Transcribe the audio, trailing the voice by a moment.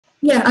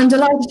Yeah, I'm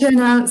delighted to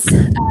announce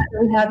that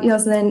we have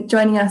Yoselin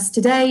joining us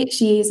today.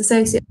 She is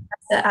Associate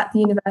Professor at the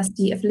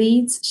University of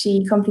Leeds.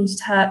 She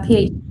completed her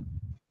PhD in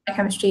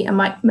biochemistry and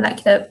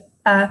molecular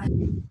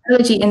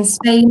biology in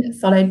Spain,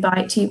 followed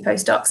by 2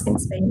 postdocs in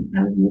Spain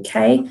and the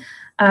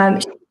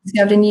UK. She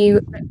discovered a new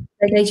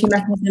regulatory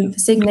mechanism for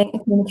signaling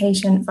and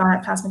communication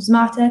via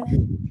plasmodesmata.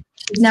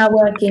 She's now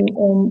working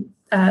on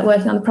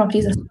the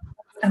properties of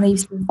and the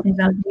use of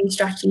developing new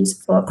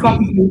strategies for crop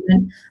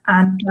improvement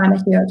and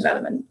biomaterial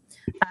development.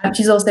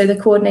 She's also the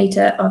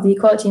coordinator of the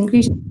Equality and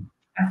Inclusion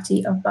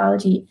Faculty of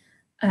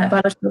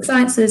Biological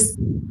Sciences,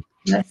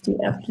 University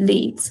of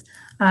Leeds.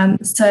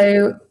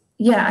 So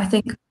yeah, I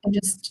think I'll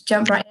just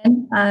jump right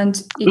in,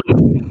 and if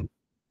you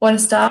want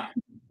to start,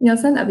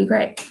 Nielsen, that'd be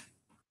great.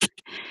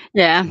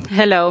 Yeah,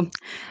 hello.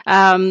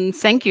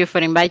 Thank you for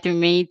inviting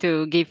me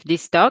to give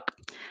this talk.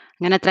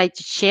 I'm gonna try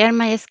to share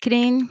my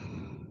screen.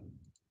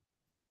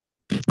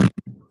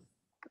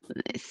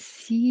 Let's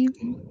see.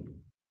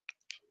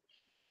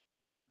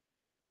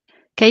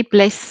 Okay,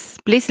 please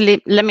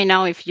let me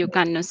know if you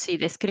cannot see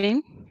the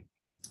screen.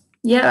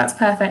 Yeah, that's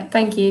perfect.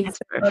 Thank you. That's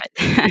perfect.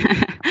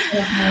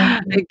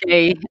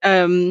 Okay.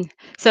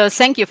 So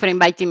thank you for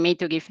inviting me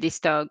to give this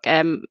talk.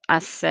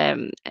 As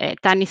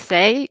Tanith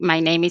said,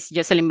 my name is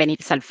Yoselin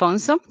Benitez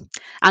Alfonso.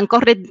 I'm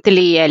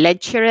currently a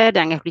lecturer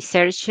and a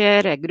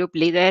researcher, a group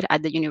leader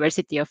at the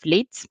University of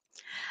Leeds.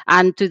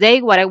 And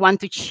today, what I want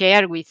to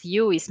share with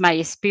you is my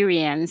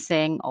experience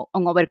on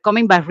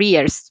overcoming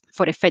barriers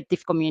for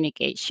effective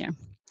communication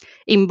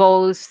in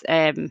both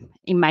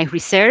in my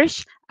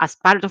research, as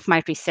part of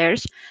my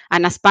research,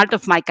 and as part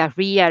of my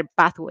career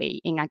pathway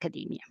in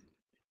academia.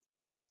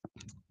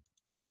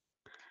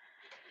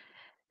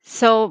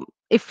 So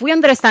if we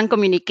understand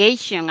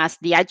communication as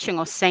the action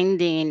of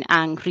sending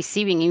and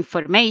receiving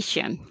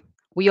information,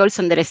 we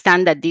also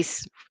understand that this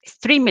is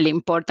extremely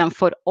important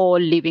for all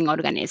living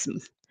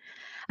organisms.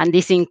 And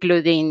this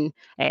including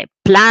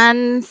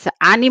plants,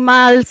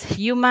 animals,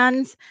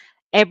 humans,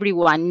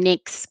 everyone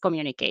needs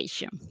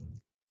communication.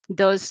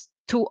 Thus,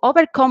 to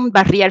overcome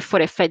barriers for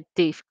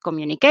effective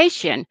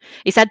communication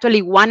is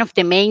actually one of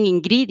the main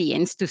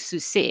ingredients to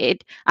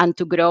succeed and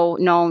to grow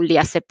not only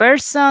as a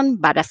person,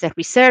 but as a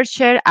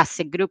researcher, as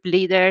a group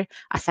leader,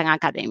 as an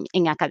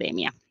in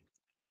academia.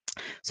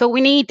 So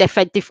we need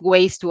effective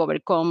ways to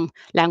overcome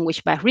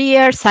language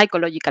barriers,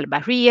 psychological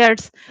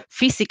barriers,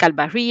 physical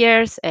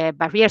barriers,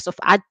 barriers of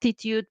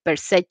attitude,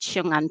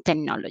 perception, and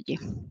technology.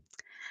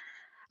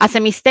 As a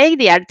mistake,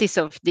 the artist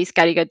of this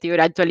caricature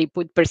actually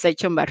put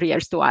perception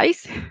barriers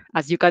twice,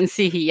 as you can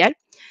see here.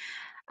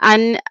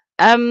 And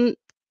I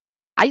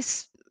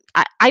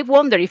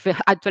wonder if it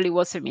actually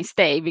was a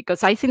mistake,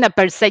 because I think that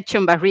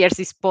perception barriers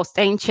is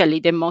potentially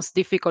the most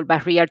difficult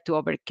barrier to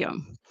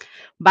overcome.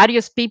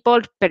 Various people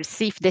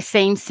perceive the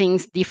same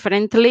things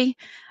differently,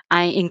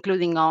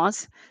 including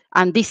us.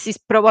 And this is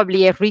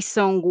probably a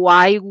reason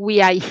why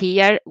we are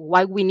here,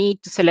 why we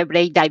need to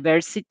celebrate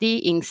diversity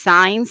in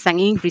science and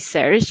in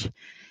research,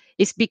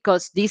 is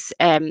because these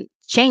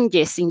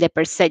changes in the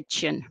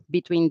perception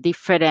between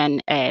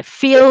different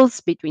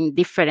fields, between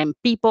different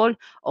people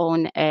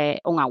on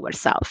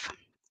ourselves.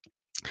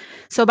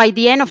 So by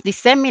the end of the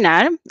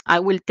seminar, I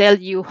will tell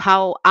you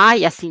how I,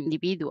 as an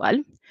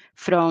individual,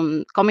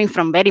 coming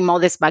from very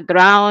modest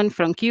background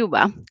from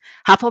Cuba,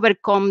 have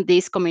overcome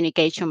these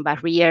communication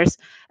barriers,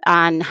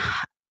 and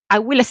I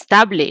will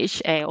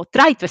establish or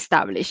try to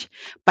establish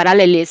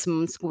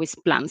parallelisms with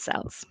plant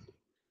cells.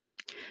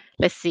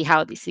 Let's see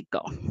how this will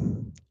go.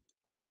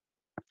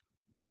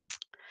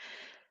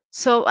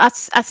 So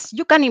as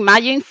you can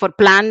imagine, for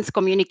plants,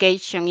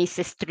 communication is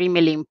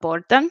extremely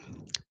important.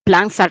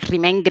 Plants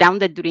remain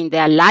grounded during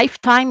their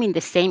lifetime in the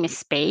same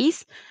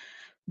space.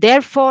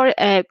 Therefore,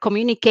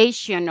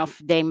 communication of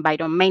the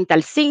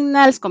environmental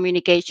signals,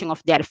 communication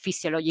of their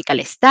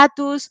physiological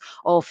status,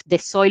 of the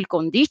soil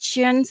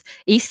conditions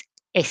is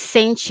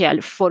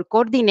essential for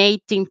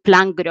coordinating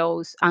plant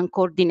growth and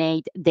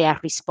coordinate their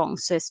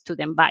responses to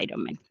the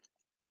environment.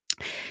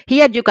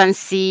 Here you can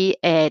see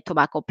a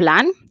tobacco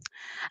plant.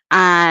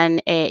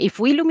 And if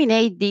we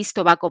illuminate this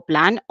tobacco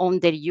plant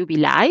under UV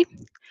light,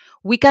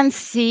 we can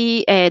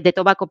see the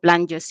tobacco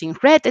plant just in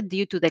red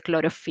due to the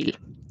chlorophyll.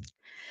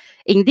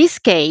 In this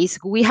case,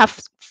 we have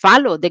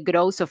followed the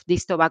growth of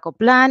this tobacco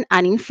plant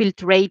and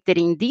infiltrated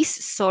in this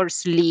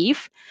source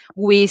leaf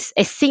with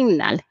a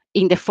signal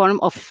in the form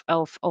of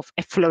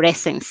a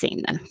fluorescent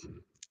signal.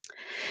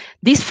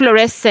 This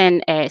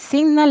fluorescent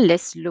signal,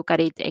 let's look at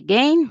it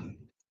again,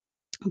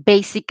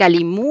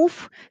 basically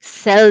move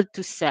cell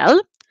to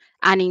cell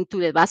and into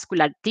the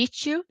vascular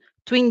tissue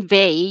to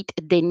invade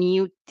the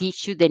new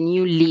tissue, the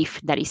new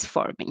leaf that is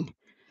forming.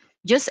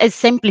 Just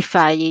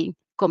exemplifying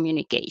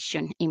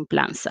communication in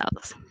plant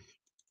cells.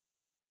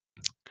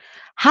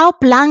 How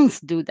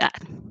plants do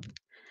that?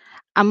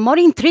 And more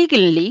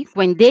intriguingly,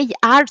 when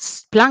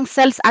plant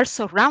cells are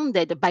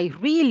surrounded by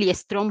really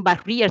strong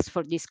barriers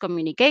for these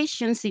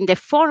communications in the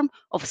form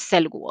of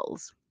cell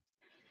walls.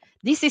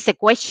 This is a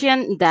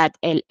question that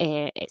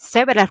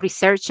several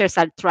researchers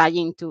are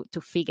trying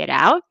to figure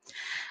out.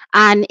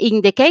 And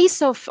in the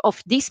case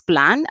of this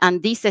plant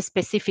and this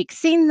specific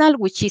signal,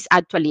 which is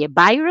actually a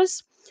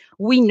virus,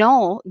 we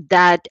know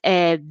that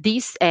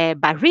these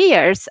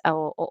barriers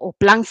or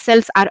plant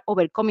cells are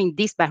overcoming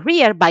this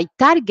barrier by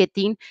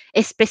targeting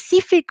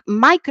specific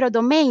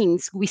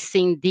microdomains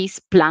within these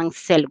plant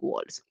cell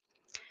walls.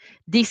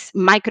 These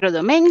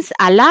microdomains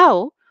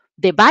allow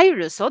the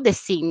virus or the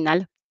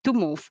signal to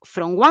move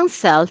from one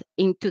cell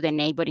into the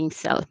neighboring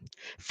cell,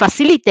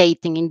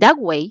 facilitating in that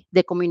way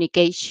the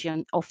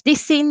communication of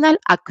this signal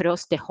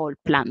across the whole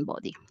plant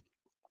body.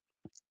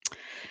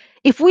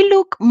 If we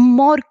look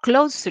more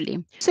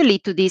closely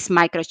to these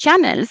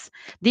microchannels,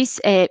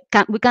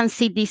 we can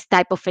see this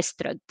type of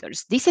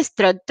structures. These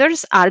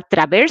structures are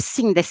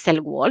traversing the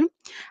cell wall,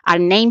 are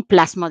named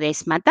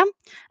plasmodesmata,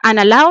 and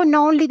allow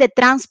not only the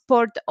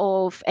transport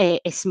of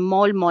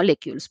small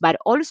molecules, but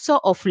also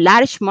of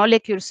large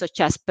molecules such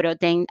as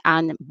protein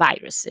and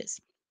viruses.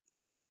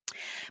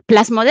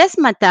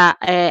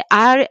 Plasmodesmata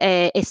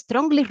are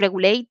strongly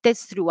regulated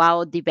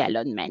throughout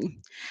development,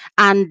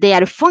 and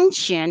their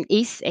function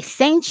is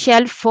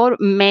essential for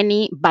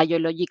many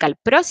biological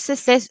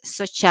processes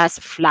such as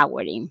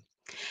flowering.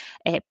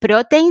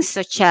 Proteins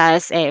such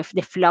as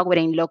the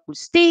flowering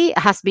locus T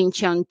has been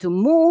shown to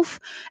move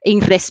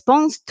in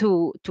response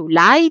to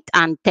light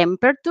and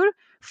temperature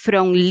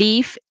from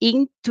leaf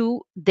into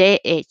the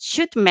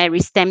shoot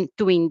meristem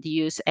to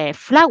induce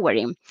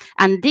flowering.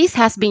 And this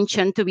has been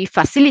shown to be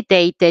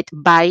facilitated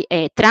by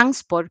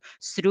transport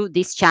through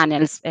these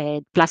channels,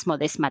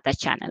 plasmodesmata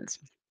channels.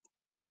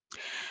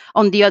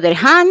 On the other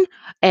hand,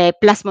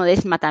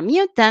 plasmodesmata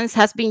mutants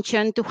has been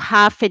shown to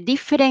have a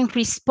different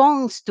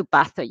response to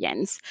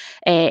pathogens.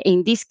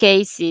 In this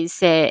case, is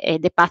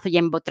the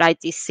pathogen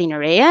Botrytis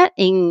cinerea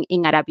in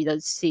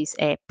Arabidopsis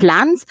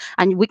plants.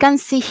 And we can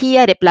see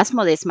here a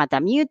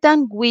plasmodesmata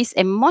mutant with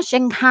a much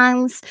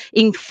enhanced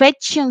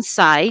infection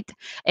site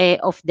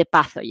of the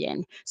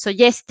pathogen,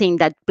 suggesting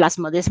that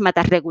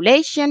plasmodesmata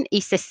regulation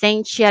is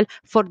essential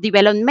for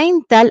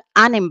developmental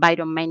and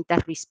environmental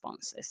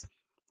responses.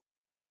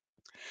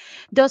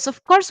 Thus,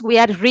 of course, we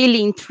are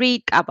really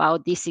intrigued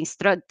about these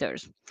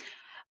instructors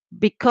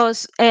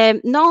because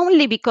not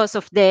only because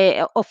of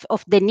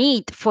the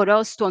need for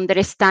us to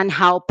understand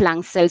how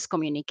plant cells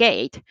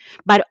communicate,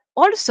 but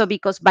also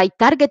because by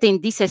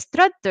targeting these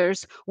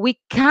structures, we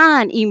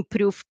can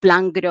improve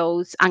plant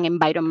growth and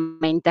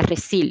environmental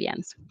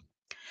resilience.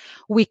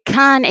 We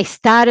can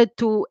start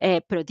to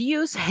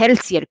produce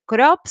healthier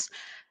crops,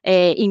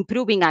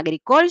 improving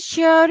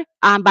agriculture,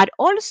 but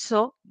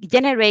also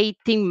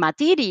generating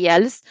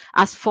materials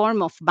as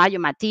form of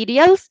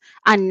biomaterials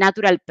and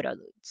natural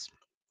products.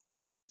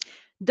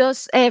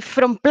 Those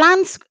from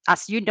plants,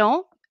 as you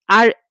know,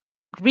 are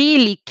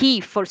really key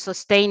for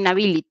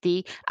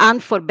sustainability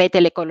and for better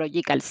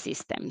ecological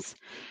systems.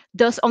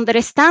 Thus,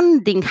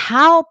 understanding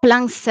how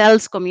plant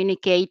cells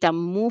communicate and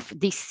move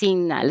these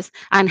signals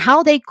and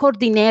how they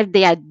coordinate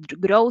their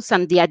growth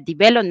and their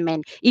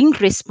development in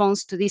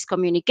response to this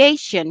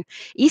communication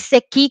is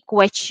a key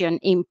question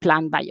in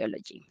plant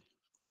biology.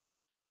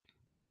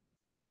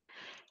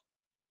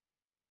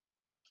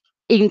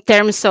 In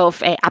terms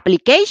of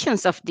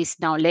applications of this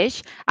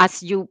knowledge,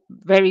 as you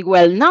very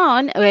well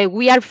know,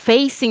 we are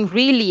facing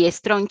really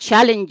strong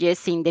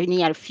challenges in the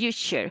near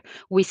future,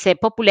 with a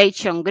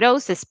population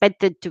growth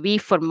expected to be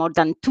for more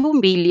than 2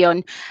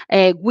 billion,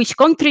 which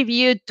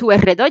contribute to a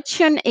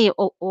reduction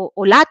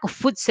or lack of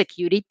food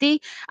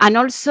security, and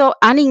also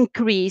an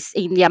increase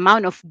in the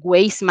amount of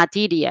waste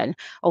material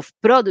of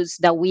products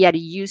that we are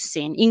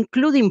using,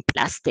 including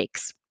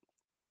plastics.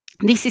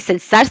 This is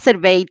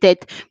exacerbated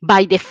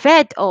by the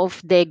effect of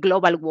the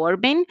global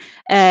warming,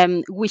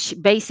 which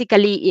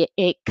basically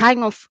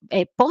kind of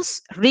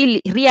pose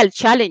real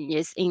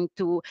challenges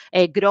into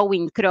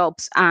growing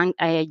crops and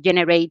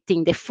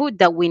generating the food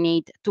that we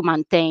need to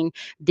maintain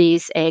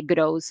this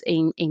growth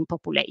in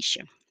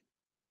population.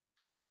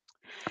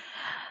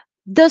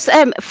 Thus,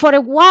 for a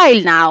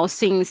while now,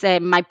 since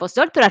my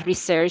postdoctoral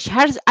research,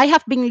 I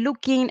have been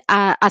looking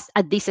at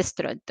these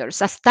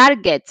structures as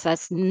targets,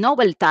 as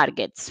novel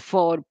targets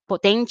for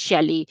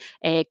potentially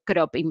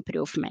crop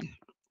improvement.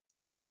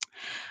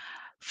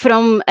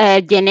 From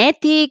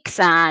genetics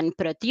and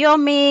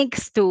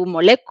proteomics to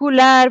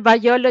molecular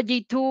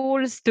biology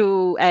tools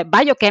to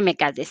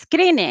biochemical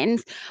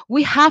screenings,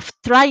 we have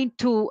tried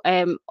to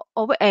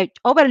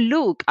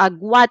overlook at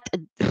what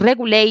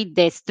regulate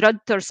the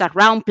structures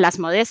around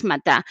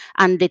plasmodesmata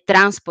and the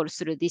transport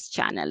through these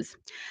channels.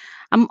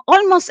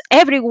 Almost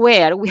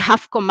everywhere, we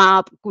have come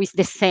up with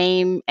the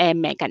same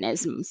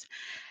mechanisms.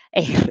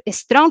 A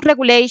strong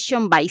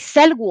regulation by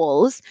cell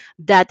walls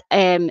that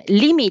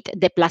limit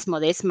the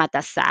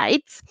plasmodesmata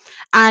sites,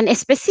 and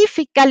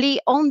specifically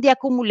on the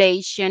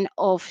accumulation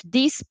of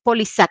this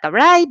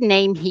polysaccharide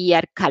named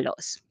here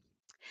callose.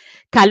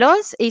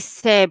 Callose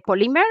is a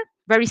polymer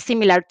very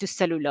similar to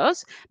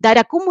cellulose that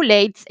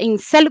accumulates in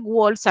cell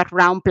walls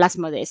around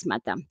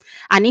plasmodesmata.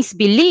 And it's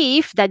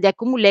believed that the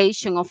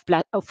accumulation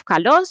of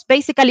callose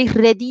basically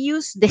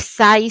reduces the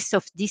size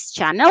of these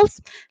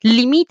channels,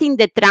 limiting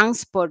the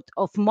transport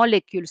of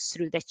molecules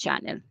through the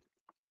channel.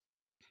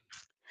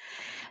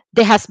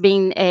 There has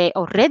been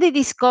already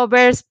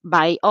discovered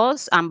by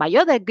us and by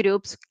other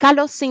groups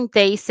callose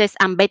synthase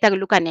and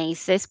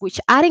beta-glucanases, which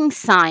are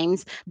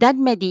enzymes that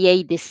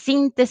mediate the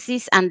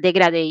synthesis and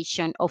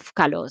degradation of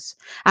callose,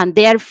 and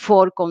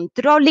therefore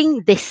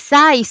controlling the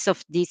size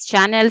of these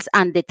channels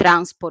and the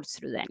transport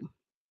through them.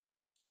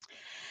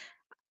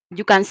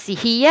 You can see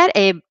here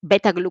a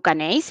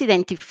beta-glucanase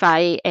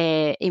identified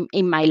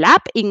in my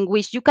lab, in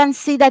which you can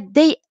see that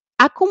they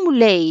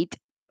accumulate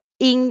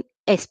in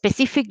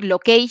specific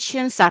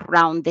locations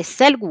around the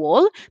cell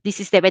wall. This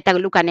is the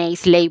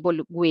beta-glucanase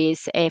labeled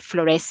with a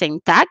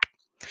fluorescent tag.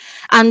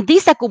 And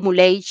these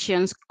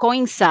accumulations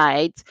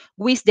coincide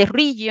with the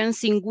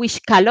regions in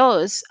which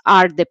callose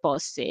are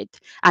deposited.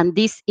 And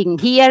this in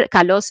here,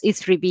 callose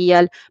is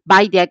revealed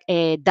by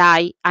the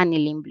dye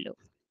aniline blue.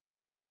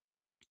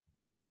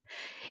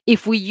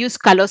 If we use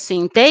callose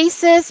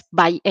synthases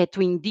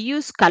to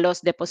induce callose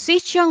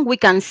deposition, we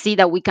can see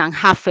that we can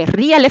have a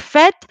real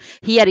effect.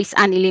 Here is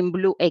aniline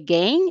blue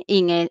again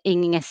in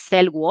a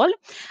cell wall.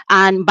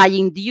 And by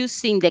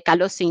inducing the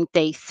callose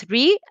synthase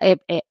 3,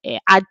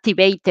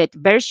 activated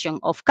version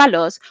of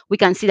callose, we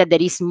can see that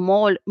there is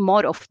more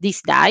of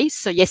this dye,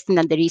 suggesting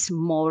that there is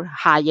more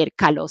higher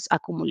callose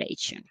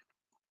accumulation.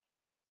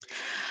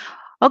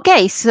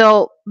 Okay,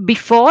 so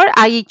before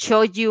I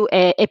showed you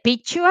a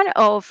picture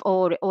of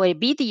or a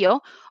video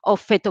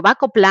of a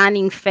tobacco plant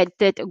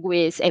infected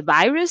with a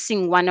virus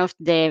in one of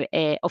the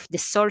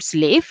source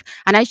leaf,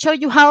 and I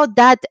showed you how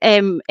that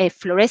a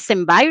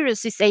fluorescent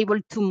virus is able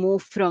to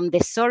move from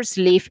the source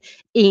leaf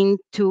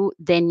into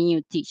the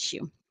new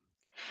tissue.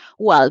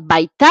 Well,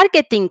 by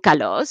targeting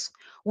callose,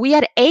 we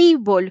are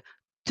able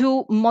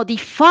to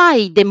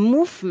modify the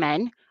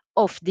movement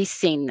of these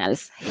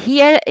signals.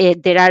 Here,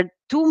 there are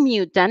two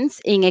mutants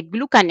in a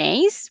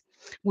glucanase,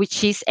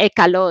 which is a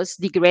callose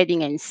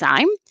degrading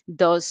enzyme.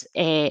 Those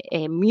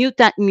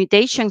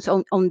mutations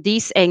on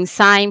this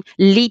enzyme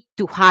lead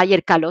to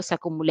higher callose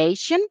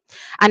accumulation.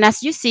 And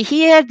as you see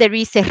here, there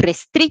is a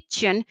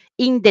restriction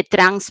in the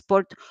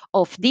transport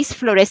of this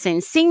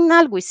fluorescent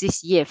signal, which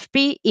is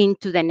GFP,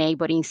 into the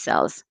neighboring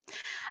cells.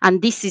 And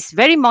this is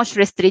very much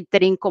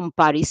restricted in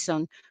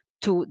comparison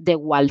to the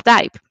wild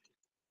type.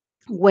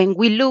 When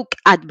we look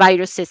at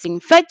viruses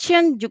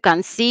infection, you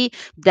can see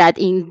that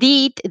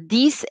indeed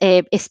this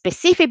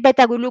specific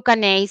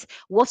beta-glucanase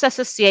was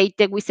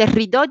associated with a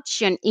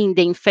reduction in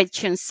the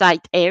infection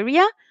site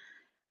area,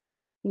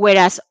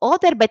 whereas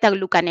other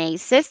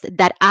beta-glucanases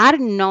that are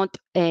not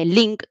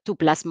linked to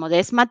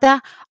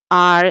plasmodesmata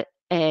are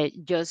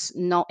just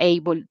not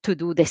able to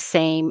do the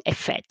same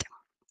effect.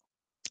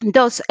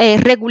 Thus, a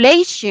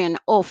regulation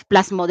of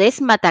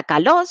plasmodesmata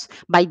callose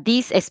by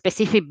this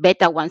specific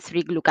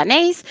beta-1,3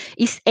 glucanase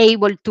is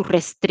able to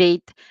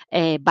restrict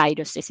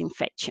viruses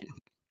infection.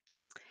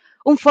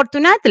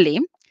 Unfortunately,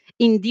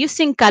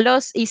 inducing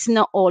callose is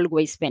not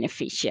always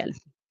beneficial.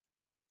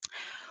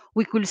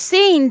 We could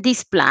see in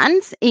these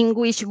plants in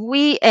which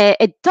we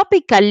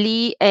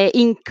topically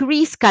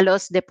increase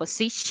callose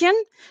deposition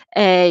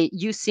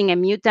using a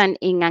mutant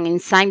in an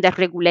enzyme that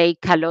regulates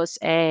callose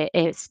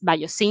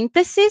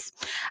biosynthesis.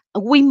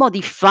 We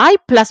modify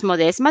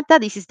plasmodesmata.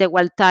 This is the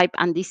wild type,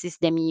 and this is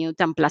the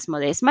mutant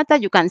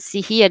plasmodesmata. You can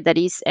see here that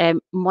is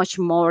much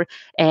more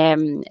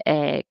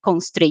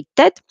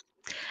constricted.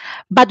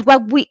 But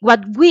what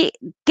we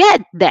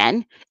get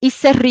then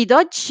is a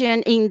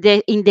reduction in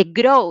the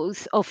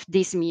growth of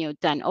this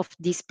mutant, of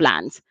these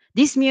plants.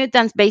 These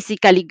mutants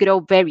basically grow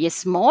very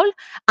small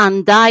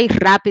and die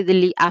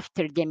rapidly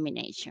after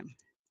germination.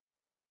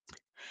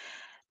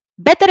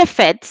 Better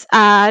effects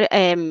are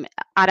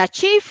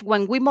achieved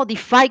when we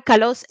modify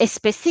callose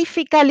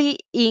specifically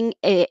in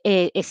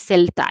a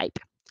cell type.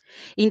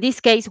 In this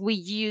case, we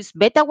use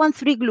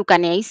beta-1,3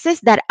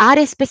 glucanases that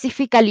are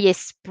specifically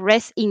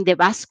expressed in the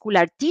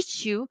vascular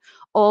tissue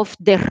of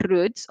the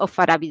roots of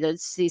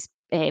Arabidopsis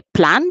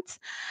plants.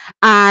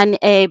 And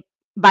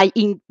by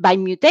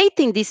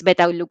mutating these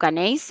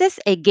beta-glucanases,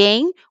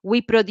 again,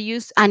 we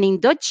produce an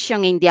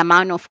induction in the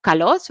amount of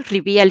callose,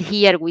 revealed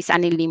here with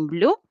aniline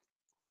blue,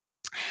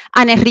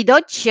 and a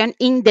reduction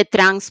in the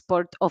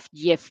transport of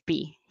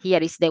GFP.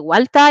 Here is the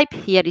wild type,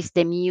 here is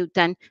the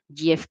mutant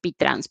GFP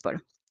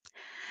transport.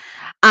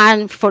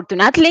 And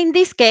fortunately, in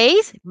this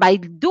case, by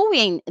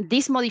doing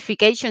these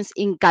modifications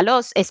in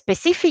callose,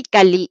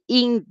 specifically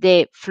in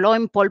the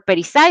phloem pulp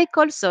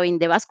pericycle, so in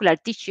the vascular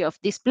tissue of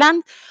this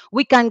plant,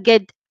 we can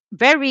get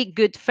very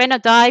good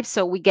phenotypes.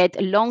 So we get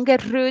longer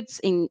roots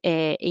in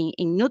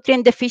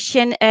nutrient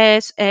deficient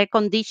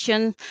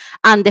conditions,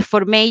 and the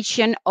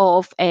formation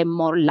of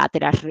more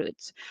lateral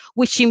roots,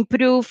 which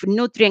improve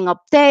nutrient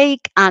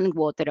uptake and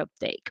water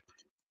uptake.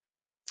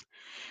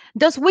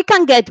 Thus, we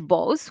can get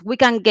both. We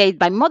can get,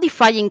 by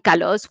modifying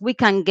callose, we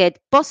can get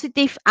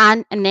positive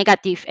and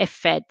negative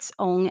effects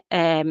on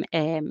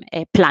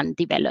plant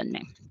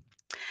development.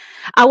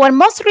 Our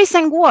most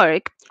recent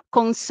work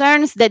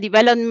concerns the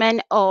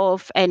development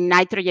of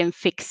nitrogen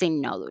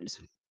fixing nodules.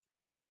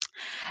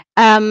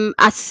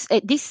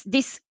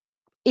 This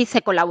It's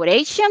a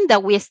collaboration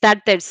that we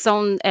started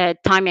some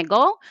time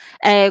ago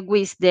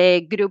with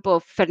the group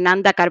of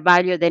Fernanda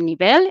Carvalho de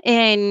Nivel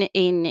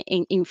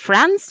in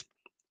France.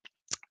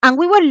 And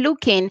we were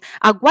looking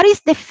at what is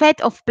the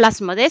effect of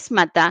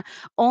plasmodesmata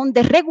on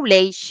the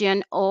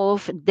regulation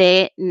of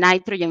the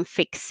nitrogen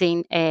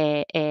fixing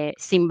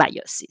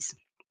symbiosis.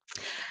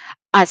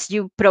 As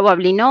you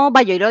probably know,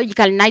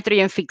 biological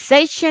nitrogen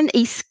fixation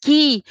is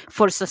key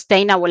for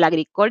sustainable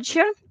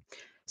agriculture.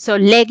 So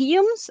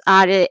legumes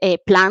are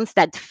plants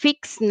that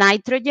fix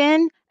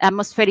nitrogen,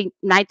 atmospheric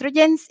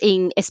nitrogens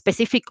in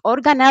specific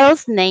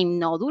organelles named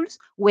nodules,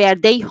 where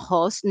they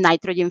host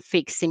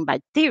nitrogen-fixing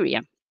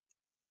bacteria.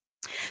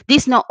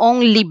 This not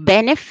only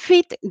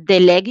benefit the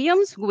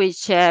legumes,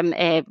 which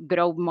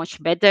grow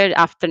much better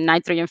after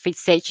nitrogen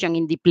fixation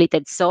in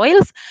depleted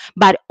soils,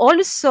 but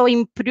also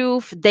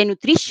improve the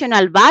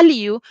nutritional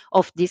value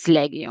of this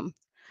legume,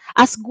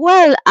 as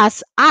well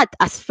as act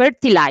as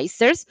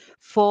fertilizers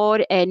for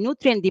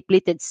nutrient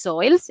depleted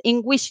soils,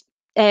 in which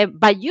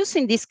by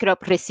using these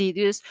crop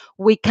residues,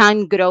 we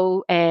can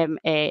grow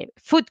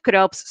food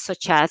crops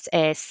such as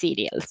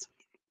cereals.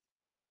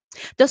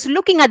 Thus,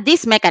 looking at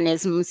these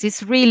mechanisms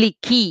is really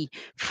key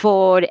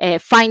for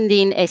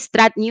finding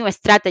new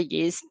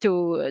strategies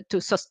to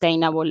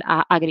sustainable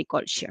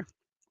agriculture.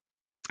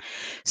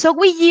 So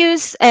we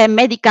use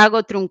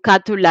Medicago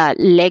truncatula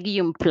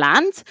legume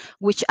plants,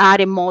 which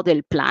are a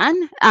model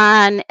plant,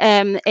 and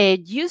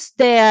use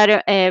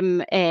their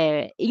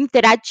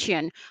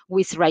interaction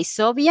with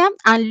rhizobia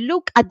and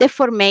look at the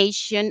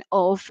formation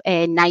of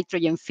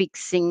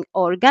nitrogen-fixing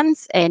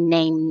organs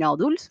named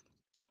nodules.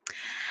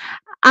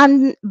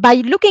 And by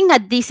looking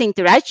at this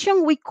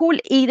interaction, we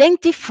could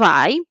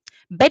identify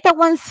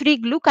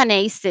beta-1,3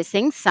 glucanases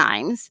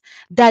enzymes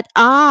that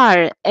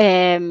are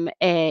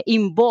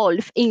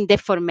involved in the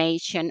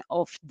formation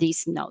of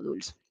these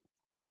nodules.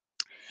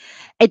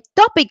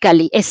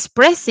 Topically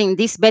expressing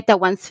these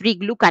beta-1,3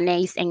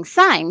 glucanase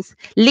enzymes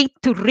lead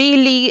to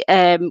really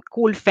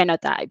cool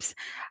phenotypes.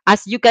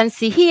 As you can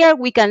see here,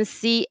 we can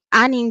see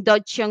an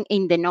induction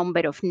in the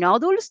number of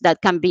nodules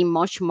that can be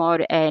much more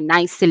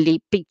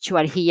nicely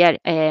pictured here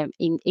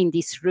in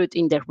this root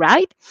on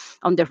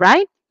the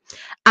right.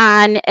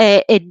 And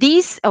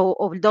this,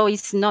 although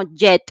it's not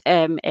yet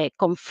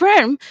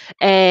confirmed,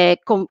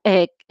 could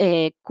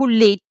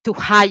lead to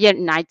higher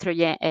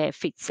nitrogen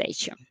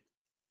fixation.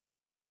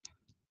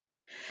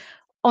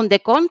 On the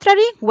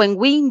contrary, when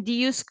we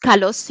induce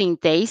callose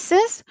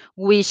synthesis,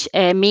 which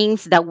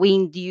means that we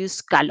induce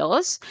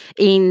callose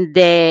in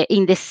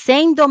the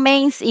same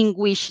domains in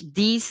which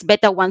this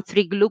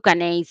beta-1,3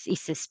 glucanase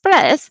is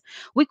expressed,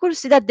 we could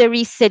see that there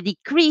is a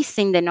decrease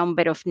in the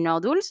number of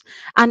nodules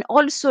and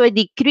also a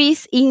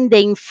decrease in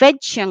the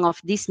infection of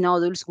these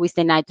nodules with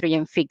the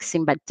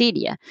nitrogen-fixing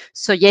bacteria,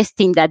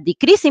 suggesting that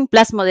decreasing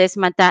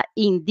plasmodesmata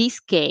in this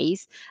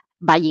case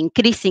by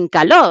increasing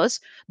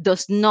callose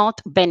does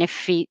not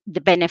benefit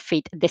the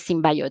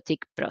symbiotic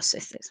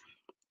processes.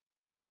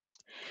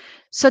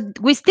 So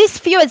with these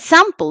few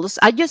examples,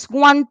 I just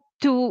want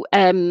to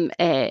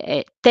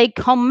take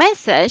home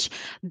message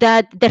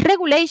that the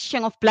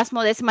regulation of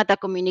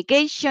plasmodesmata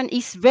communication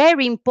is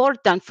very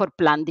important for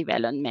plant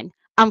development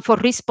and for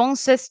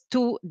responses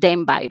to the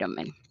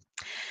environment.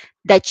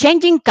 The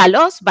changing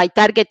callose by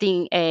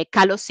targeting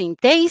callose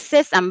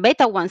synthase and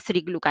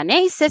beta-1,3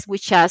 glucanases,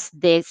 which has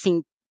the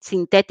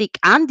synthetic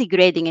and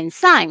degrading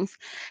enzymes,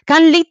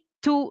 can lead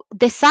to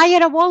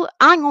desirable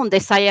and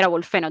undesirable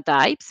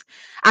phenotypes.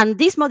 And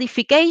these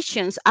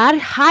modifications are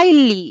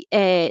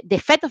the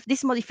effect of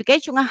this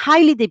modification are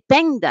highly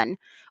dependent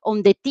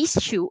on the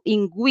tissue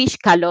in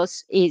which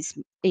callose is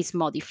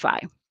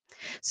modified.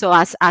 So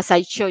as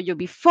I showed you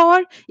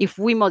before, if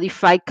we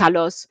modify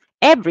callose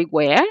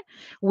everywhere,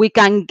 we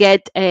can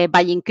get,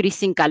 by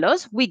increasing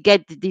callose, we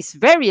get this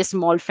very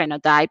small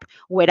phenotype,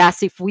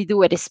 whereas if we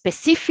do it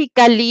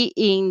specifically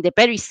in the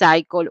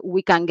pericycle,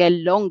 we can get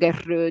longer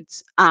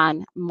roots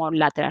and more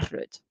lateral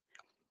roots.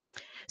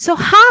 So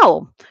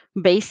how?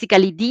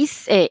 Basically,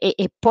 this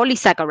a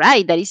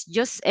polysaccharide that is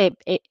just a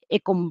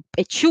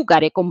sugar,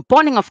 a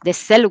component of the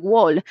cell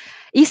wall,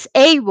 is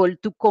able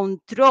to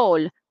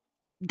control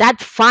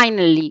that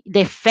finally the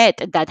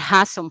effect that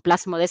has on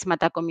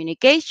plasmodesmata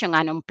communication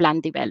and on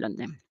plant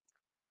development.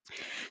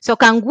 So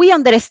can we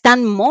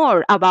understand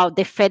more about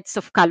the effects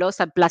of callose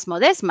and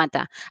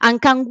plasmodesmata?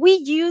 And can we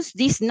use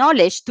this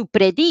knowledge to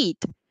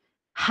predict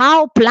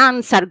how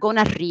plants are going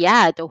to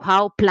react or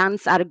how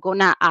plants are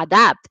going to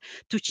adapt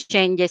to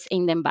changes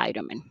in the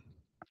environment?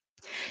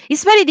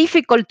 It's very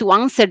difficult to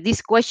answer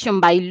this question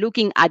by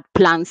looking at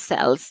plant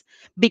cells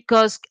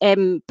because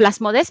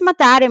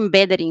plasmodesmata are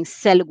embedded in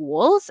cell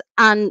walls,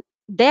 and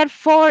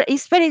therefore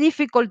it's very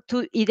difficult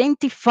to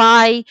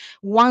identify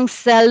one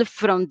cell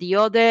from the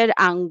other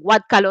and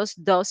what callose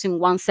does in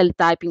one cell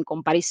type in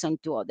comparison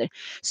to other.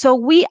 So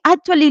we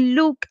actually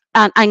look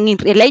and in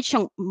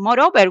relation,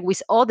 moreover,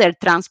 with other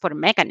transport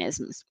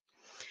mechanisms.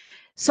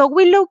 So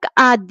we look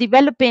at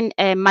developing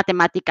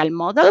mathematical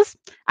models,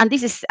 and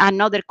this is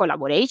another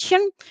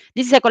collaboration.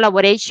 This is a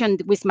collaboration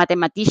with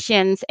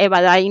mathematicians Eva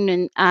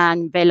Dainen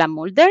and Bella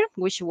Mulder,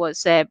 which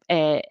was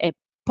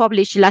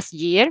published last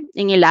year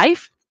in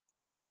eLife.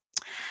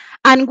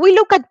 And we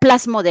look at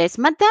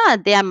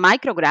plasmodesmata, their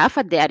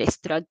micrograph, their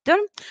structure.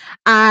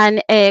 And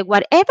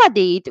what Eva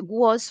did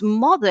was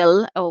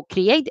model or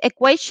create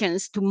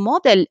equations to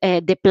model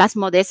the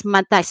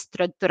plasmodesmata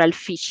structural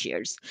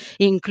features,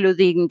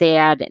 including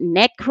their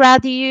neck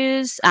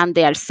radius and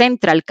their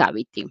central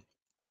cavity.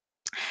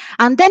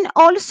 And then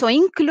also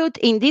include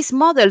in these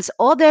models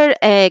other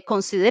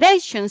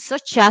considerations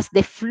such as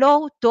the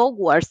flow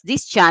towards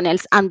these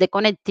channels and the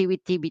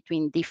connectivity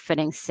between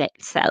different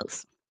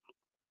cells.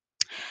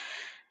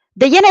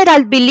 The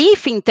general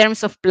belief in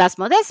terms of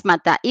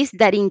plasmodesmata is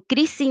that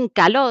increasing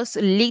kalos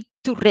lead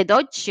to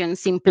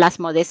reductions in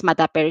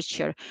plasmodesmata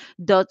aperture,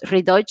 dot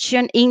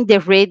reduction in the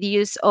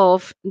radius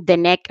of the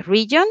neck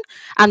region,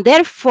 and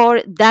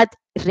therefore that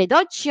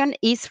reduction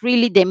is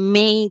really the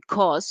main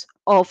cause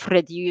of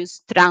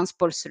reduced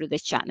transport through the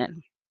channel.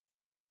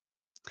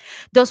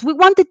 Thus, we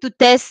wanted to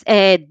test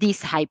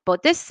this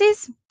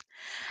hypothesis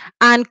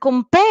and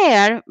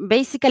compare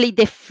basically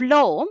the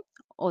flow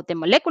or the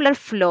molecular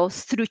flow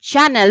through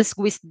channels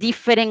with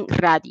different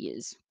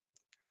radius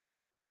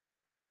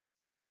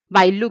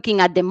by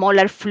looking at the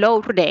molar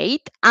flow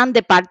rate and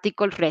the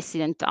particle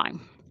residence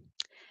time.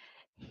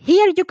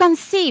 Here you can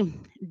see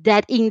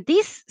that in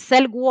these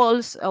cell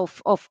walls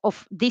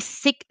of this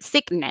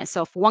thickness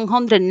of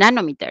 100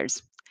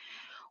 nanometers,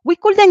 we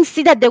couldn't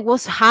see that there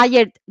was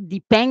higher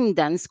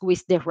dependence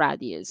with the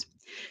radius.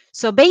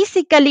 So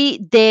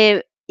basically,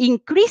 the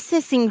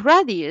increases in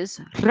radius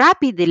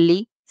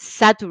rapidly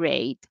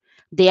saturate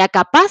the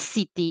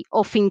capacity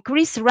of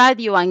increased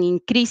radio and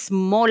increased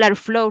molar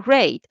flow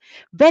rate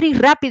very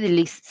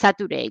rapidly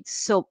saturates.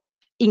 So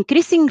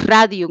increasing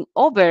radium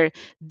over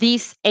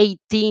these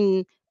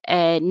 18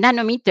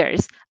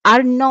 nanometers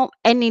are not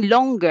any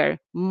longer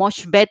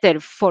much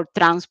better for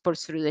transport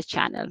through the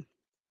channel.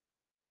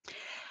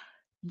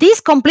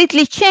 This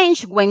completely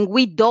changed when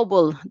we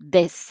double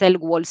the cell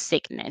wall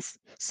thickness.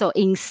 So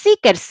in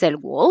thicker cell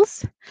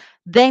walls,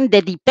 then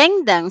the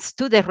dependence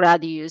to the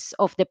radius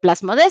of the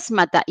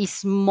plasmodesmata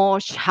is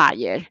much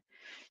higher,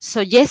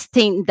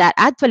 suggesting that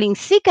actually in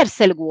thicker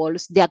cell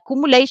walls, the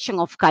accumulation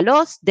of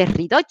kalos, the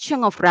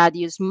reduction of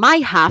radius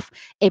might have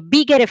a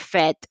bigger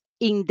effect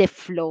in the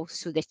flow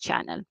through the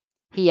channel,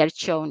 here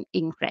shown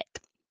in red.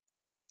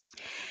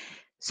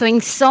 So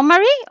in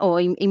summary, or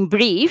in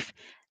brief,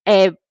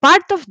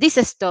 part of this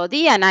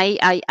study, and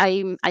I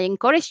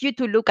encourage you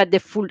to look at the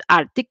full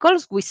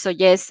articles, we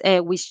suggest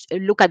we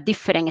look at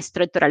different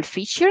structural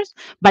features,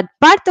 but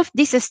part of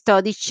this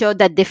study showed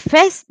that the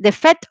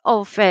effect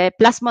of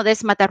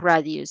plasmodesmata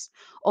radius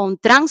on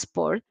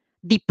transport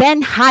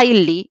depend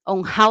highly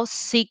on how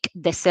thick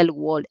the cell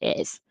wall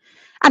is.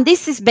 And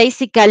this is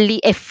basically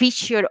a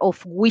feature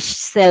of which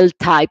cell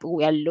type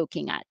we are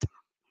looking at.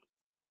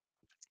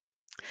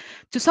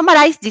 To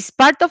summarize this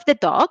part of the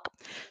talk,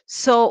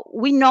 so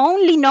we not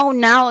only know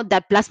now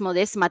that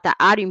plasmodesmata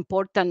are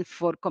important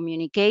for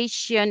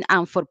communication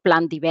and for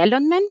plant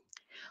development,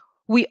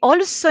 we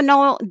also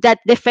know that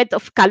the effect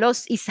of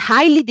kalos is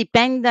highly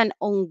dependent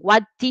on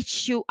what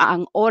tissue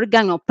and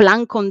organ or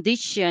plant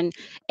condition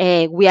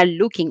we are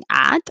looking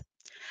at.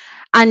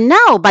 And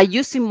now, by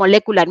using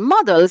molecular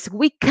models,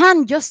 we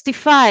can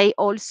justify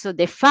also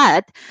the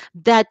fact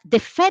that the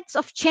effects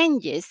of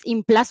changes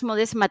in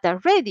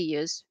plasmodesmata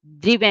radius,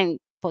 driven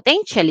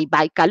potentially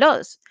by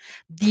kalos,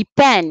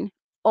 depend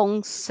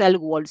on cell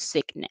wall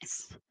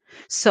thickness.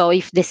 So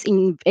if this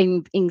in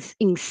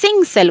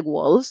thin cell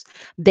walls,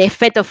 the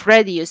effect of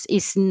radius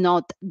is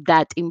not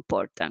that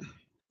important.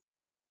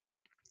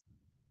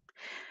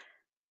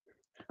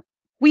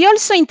 We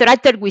also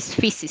interacted with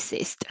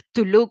physicists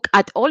to look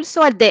at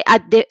also at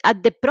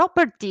the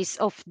properties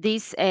of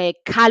this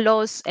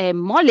kalos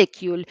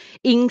molecule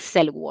in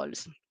cell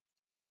walls.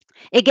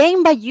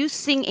 Again, by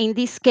using, in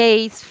this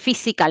case,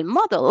 physical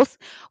models,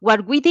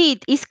 what we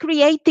did is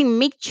creating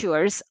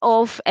mixtures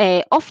of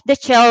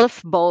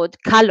off-the-shelf both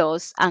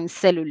kalos and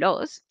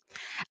cellulose,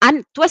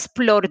 and to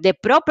explore the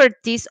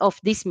properties of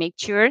this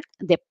mixture,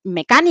 the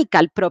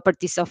mechanical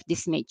properties of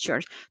this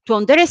mixture, to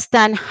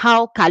understand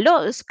how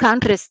kalos can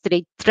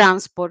restrict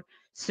transport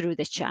through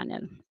the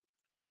channel.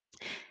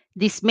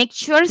 These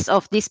mixtures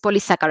of this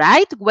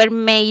polysaccharide were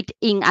made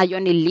in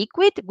ionic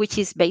liquid, which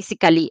is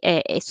basically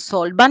a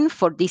solvent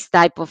for this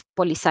type of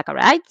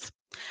polysaccharides.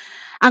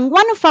 And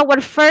one of our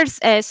first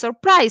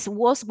surprise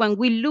was when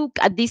we look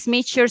at these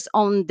mixtures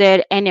on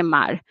their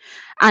NMR.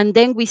 And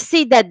then we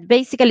see that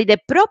basically the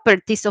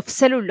properties of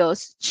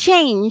cellulose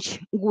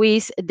change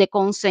with the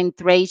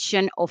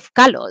concentration of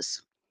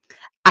kalos,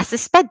 as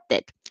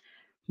expected.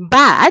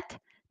 But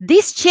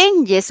these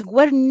changes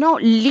were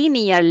not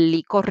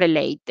linearly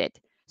correlated.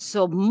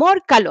 So more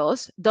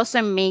kalos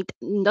doesn't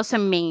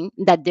mean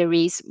that there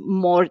is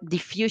more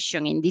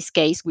diffusion in this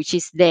case, which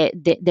is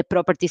the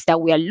properties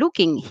that we are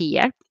looking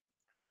here.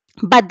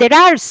 But there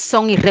are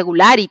some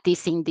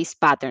irregularities in this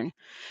pattern,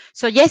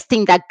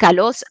 suggesting that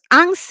callose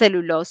and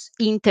cellulose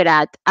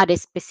interact at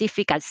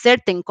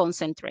certain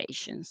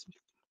concentrations.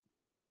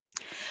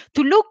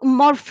 To look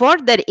more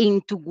further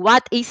into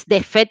what is the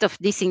effect of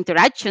these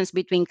interactions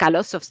between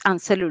callose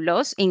and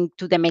cellulose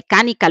into the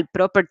mechanical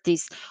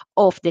properties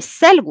of the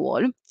cell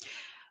wall,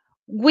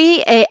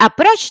 we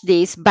approached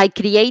this by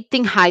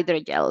creating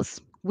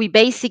hydrogels. We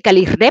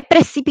basically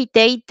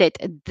reprecipitated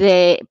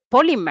the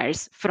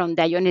polymers from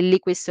the ionic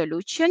liquid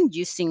solution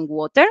using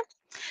water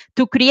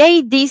to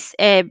create this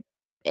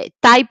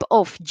type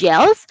of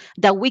gels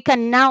that we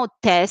can now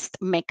test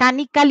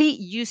mechanically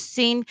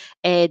using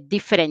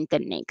different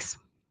techniques.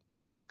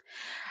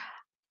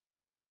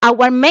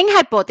 Our main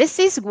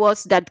hypothesis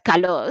was that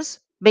callose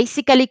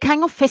basically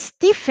kind of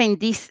stiffen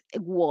these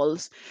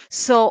walls.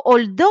 So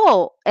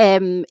although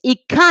it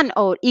can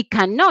or it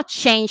cannot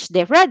change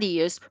the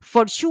radius,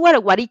 for sure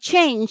what it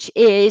changes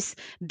is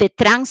the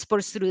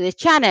transport through the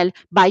channel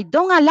by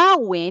don't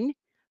allowing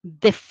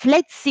the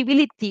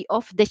flexibility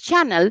of the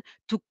channel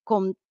to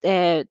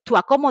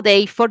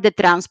accommodate for the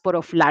transport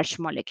of large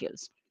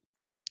molecules.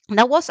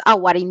 That was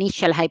our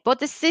initial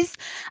hypothesis,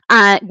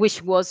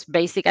 which was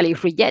basically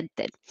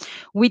rejected.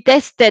 We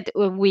tested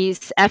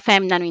with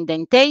FM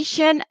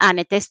nanoindentation and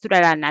a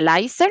textural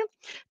analyzer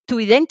to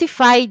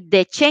identify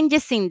the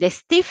changes in the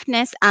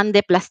stiffness and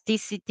the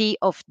plasticity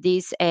of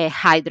these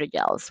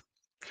hydrogels.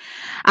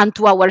 And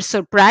to our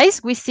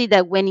surprise, we see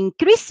that when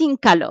increasing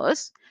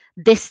callose,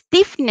 the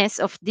stiffness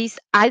of this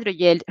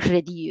hydrogel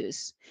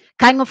reduced,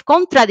 kind of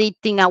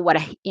contradicting our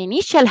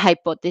initial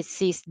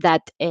hypothesis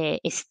that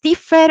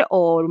stiffer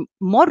or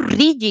more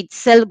rigid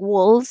cell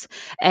walls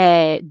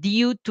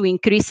due to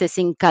increases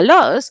in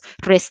callose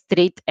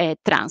restrict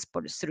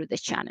transport through the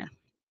channel.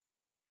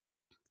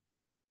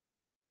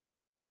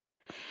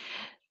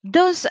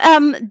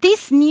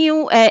 This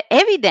new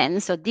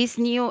evidence or this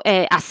new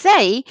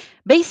assay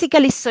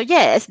basically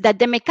suggests that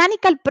the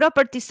mechanical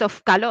properties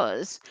of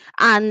callose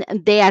and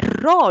their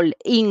role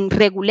in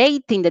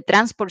regulating the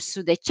transport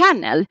through the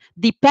channel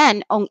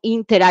depend on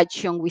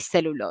interaction with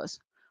cellulose,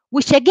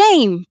 which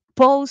again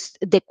posed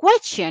the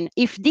question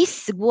if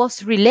this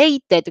was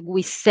related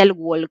with cell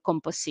wall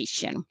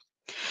composition.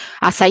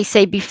 As I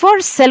said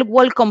before, cell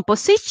wall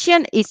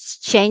composition is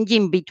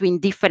changing between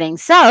different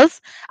cells,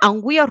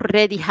 and we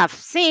already have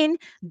seen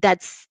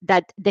that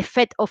the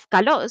effect of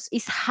callose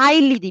is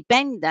highly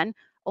dependent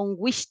on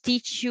which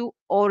tissue,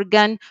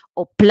 organ,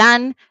 or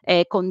plant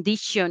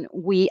condition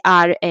we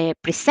are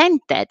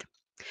presented.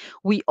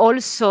 We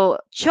also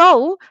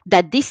show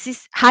that this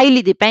is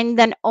highly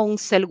dependent on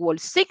cell wall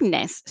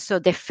thickness. So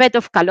the effect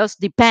of callose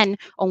depends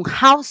on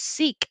how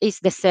thick is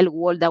the cell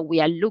wall that we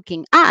are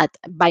looking at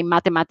by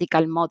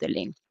mathematical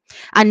modeling.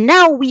 And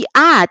now we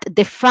add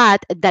the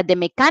fact that the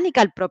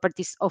mechanical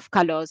properties of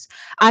callose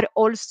are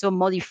also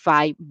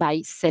modified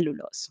by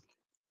cellulose.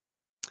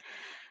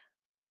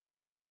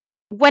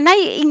 When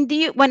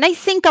I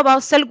think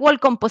about cell wall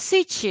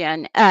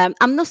composition,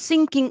 I'm not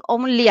thinking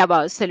only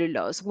about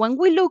cellulose. When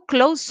we look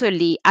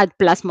closely at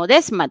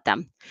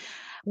plasmodesmata,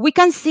 we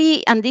can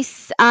see, and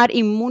these are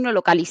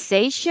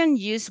immunolocalization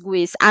used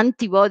with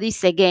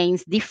antibodies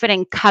against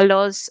different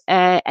colors,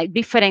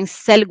 different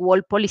cell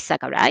wall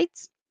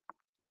polysaccharides.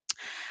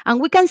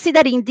 And we can see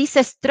that in these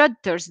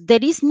structures, there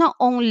is not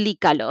only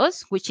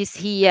callose, which is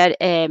here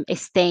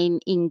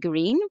stained in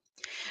green,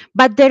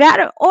 but there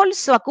are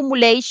also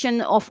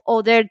accumulation of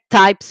other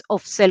types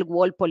of cell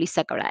wall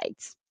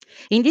polysaccharides.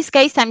 In this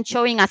case, I'm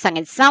showing as an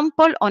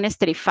example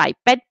unesterified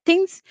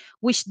pectins,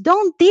 which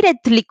don't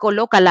directly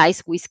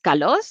colocalize with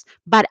callose,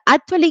 but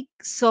actually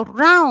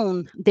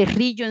surround the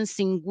regions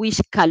in which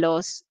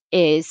callose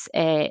is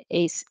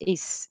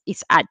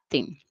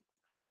acting.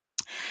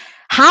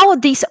 How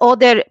these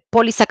other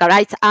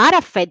polysaccharides are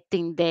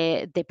affecting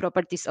the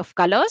properties of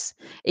callose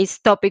is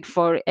topic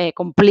for a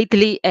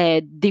completely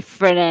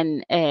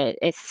different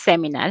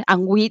seminar,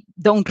 and we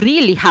don't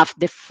really have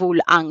the full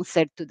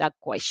answer to that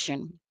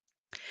question.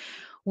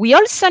 We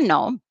also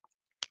know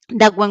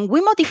that when we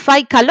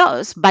modify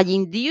callose by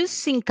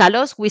inducing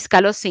callose with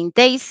callose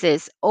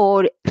synthesis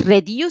or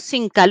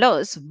reducing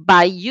callose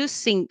by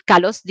using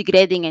callose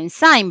degrading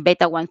enzyme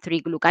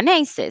beta-1,3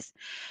 glucanases,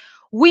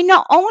 we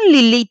not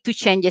only lead to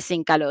changes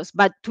in callose,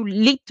 but to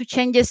lead to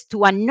changes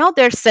to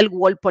another cell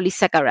wall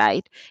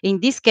polysaccharide. In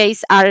this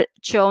case, are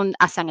shown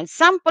as an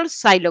example,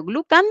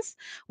 xyloglucans.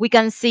 We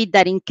can see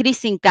that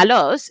increasing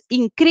callose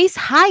increase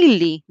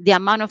highly the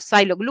amount of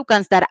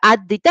xyloglucans that are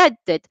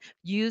detected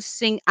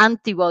using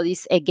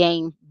antibodies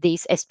against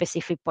this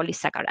specific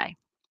polysaccharide.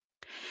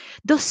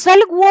 The cell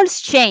walls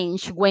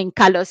change when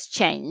callose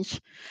change.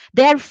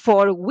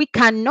 Therefore, we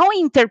cannot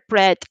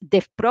interpret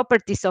the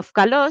properties of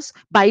callose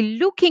by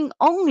looking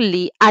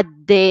only at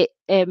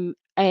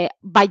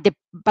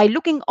by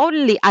looking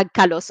only at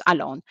callose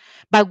alone.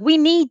 But we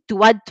need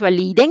to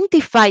actually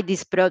identify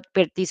these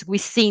properties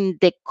within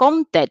the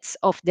context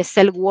of the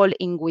cell wall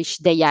in which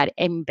they are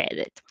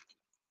embedded.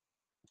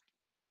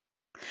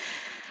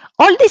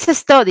 All these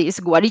studies,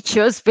 what it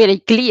shows very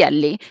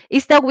clearly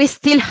is that we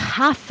still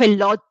have a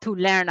lot to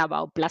learn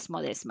about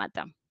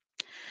plasmodesmata.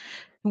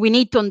 We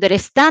need to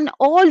understand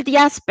all the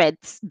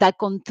aspects that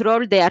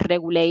control their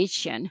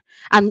regulation.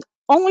 And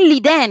only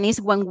then is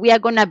when we are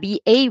going to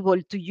be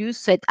able to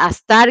use it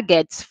as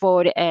targets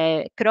for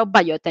crop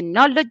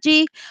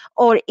biotechnology,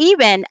 or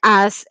even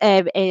as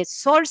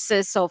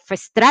sources of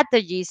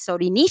strategies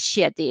or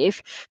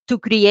initiative to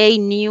create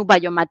new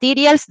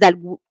biomaterials that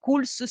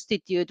could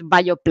substitute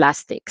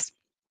bioplastics.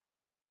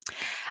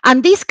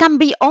 And this can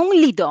be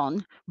only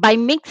done by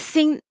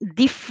mixing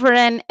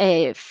different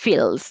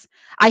fields.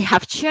 I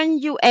have shown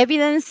you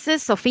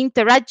evidences of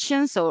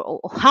interactions, or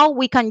how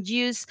we can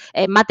use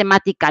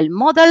mathematical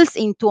models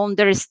into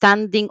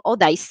understanding or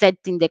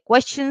dissecting the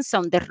questions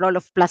on the role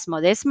of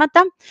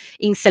plasmodesmata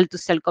in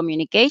cell-to-cell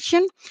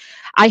communication.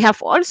 I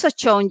have also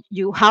shown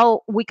you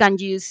how we can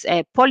use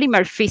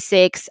polymer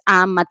physics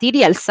and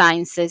material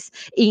sciences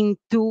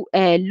into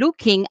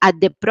looking at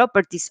the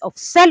properties of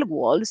cell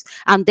walls,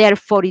 and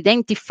therefore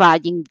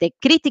identifying the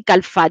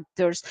critical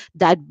factors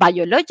that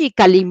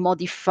biologically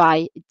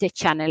modify the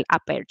channel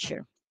aperture.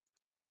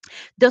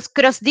 Those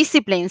cross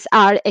disciplines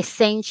are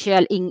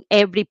essential in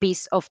every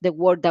piece of the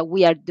work that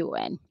we are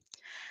doing.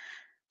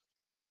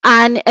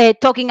 And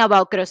talking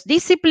about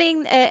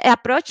cross-discipline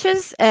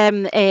approaches,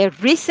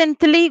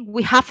 recently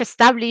we have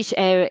established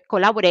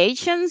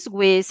collaborations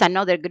with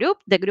another group,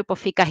 the group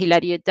of Ika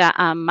Hilariuta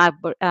and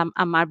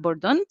Mark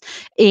Bordon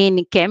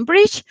in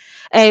Cambridge,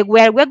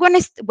 where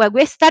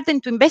we're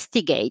starting to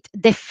investigate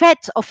the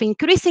effects of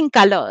increasing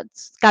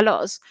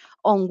callose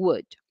on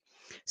wood.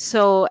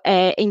 So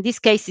in this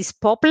case, it's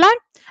poplar,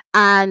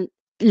 and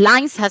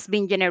lines has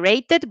been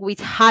generated with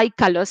high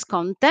callose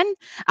content,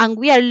 and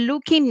we are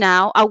looking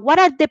now at what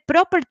are the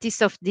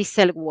properties of these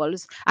cell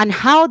walls and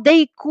how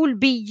they could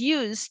be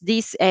used,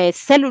 this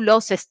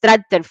cellulose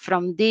extracted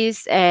from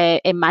this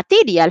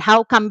material,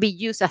 how can be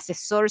used as a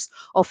source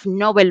of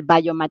novel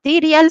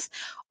biomaterials,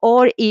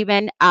 or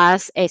even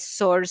as a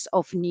source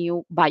of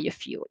new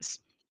biofuels.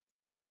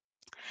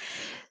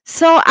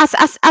 So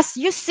as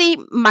you see,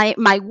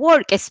 my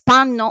work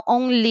spans not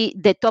only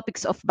the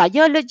topics of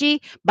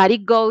biology, but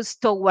it goes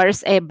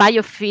towards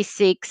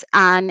biophysics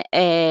and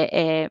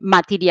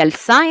material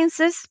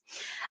sciences.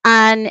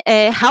 And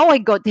how I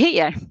got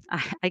here,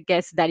 I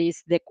guess that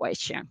is the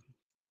question.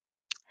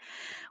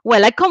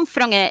 Well, I come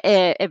from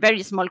a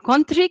very small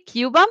country,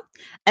 Cuba.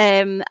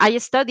 I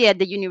studied at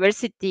the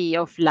University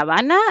of La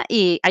Habana.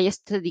 I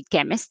studied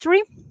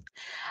chemistry.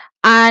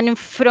 And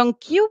from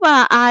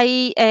Cuba,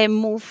 I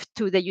moved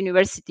to the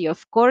University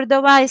of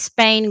Cordoba,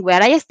 Spain,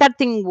 where I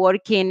started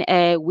working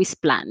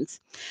with plants.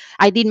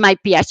 I did my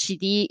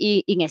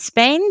PhD in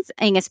Spain,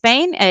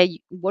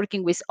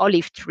 working with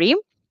olive tree.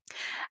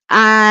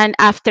 And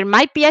after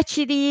my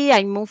PhD,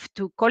 I moved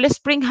to Cold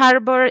Spring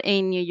Harbor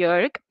in New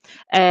York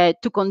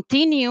to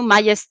continue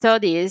my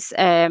studies,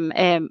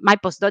 my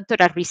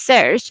postdoctoral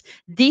research,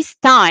 this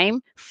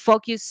time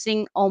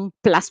focusing on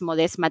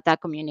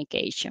plasmodesmata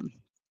communication.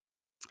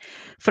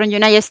 From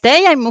United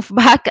States, I moved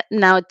back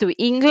now to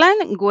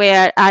England,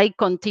 where I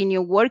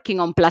continue working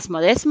on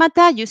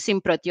plasmodesmata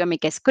using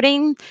proteomic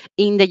screen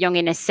in the Young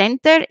Innes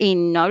Center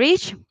in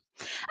Norwich.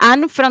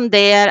 And from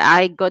there,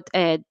 I got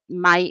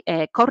my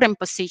current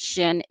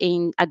position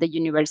at the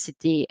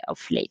University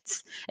of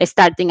Leeds,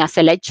 starting as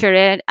a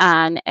lecturer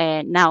and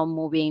now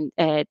moving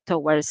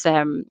towards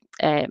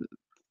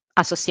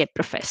associate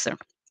professor.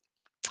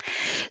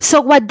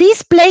 So what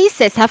these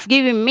places have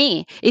given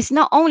me is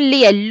not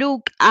only a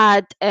look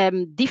at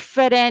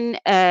different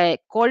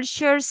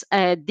cultures,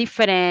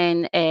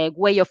 different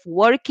way of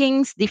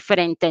workings,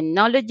 different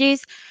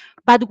technologies,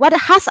 but what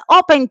has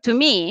opened to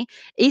me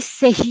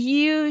is a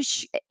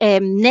huge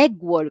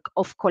network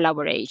of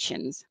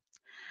collaborations.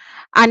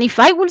 And if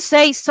I would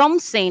say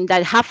something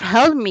that have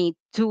helped me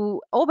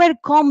to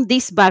overcome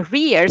these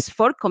barriers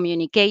for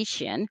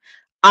communication,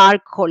 are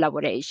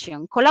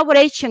collaboration.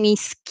 Collaboration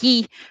is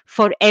key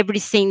for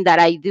everything that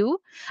I do,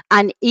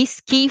 and is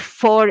key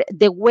for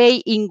the way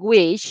in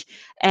which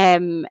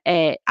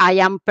I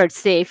am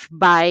perceived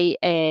by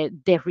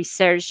the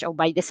research or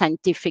by the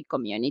scientific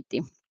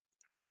community.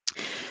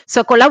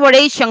 So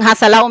collaboration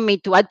has allowed me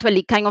to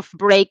actually kind of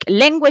break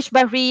language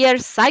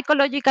barriers,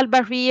 psychological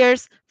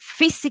barriers,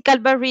 physical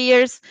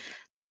barriers,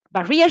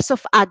 barriers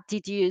of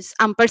attitudes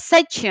and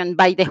perception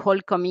by the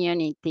whole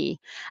community.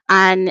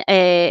 And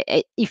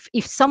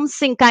if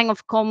something kind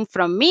of come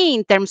from me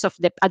in terms of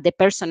at the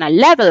personal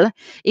level,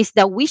 is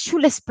that we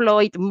should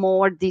exploit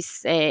more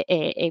these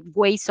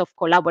ways of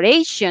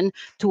collaboration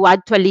to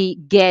actually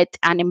get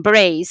and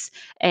embrace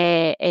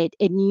a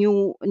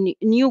new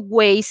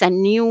ways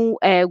and new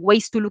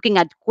ways to looking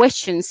at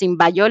questions in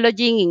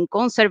biology, in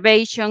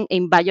conservation,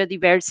 in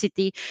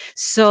biodiversity,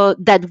 so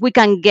that we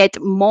can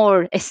get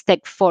more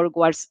step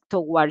forwards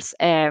towards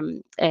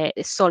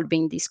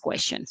solving these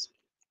questions.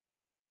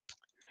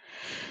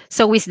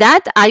 So with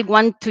that, I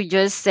want to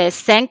just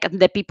thank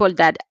the people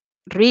that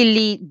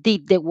really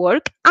did the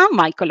work and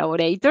my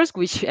collaborators,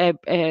 which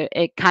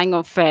kind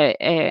of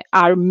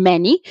are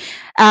many.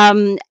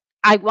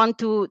 I want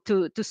to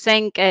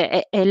thank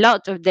a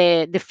lot of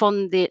the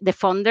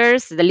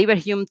funders. The Liber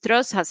Hume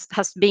Trust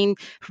has been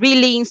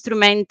really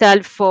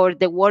instrumental for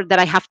the work that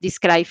I have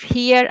described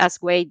here, as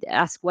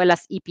well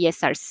as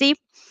EPSRC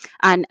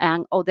and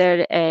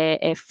other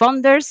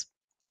funders.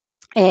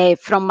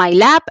 From my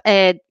lab,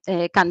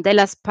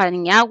 Candela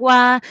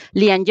Spaniagua,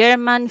 Lian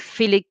German,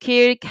 Philip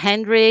Kirk,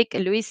 Henrik,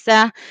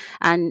 Luisa,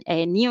 and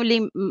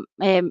newly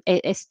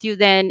a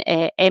student,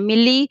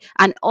 Emily,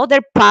 and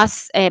other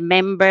past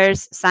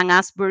members, Sam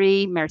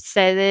Asbury,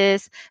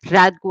 Mercedes,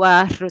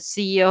 Radwa,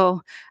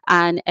 Rocio,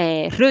 and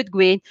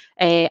Rudwin,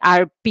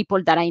 are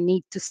people that I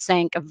need to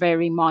thank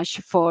very much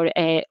for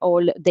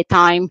all the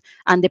time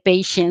and the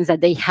patience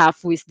that they have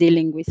with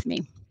dealing with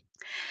me.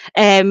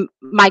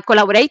 My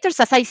collaborators,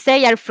 as I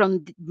say, are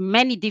from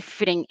many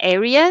different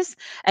areas.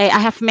 I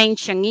have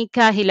mentioned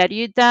Ika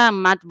Hilariuta,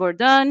 Matt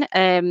Bordon.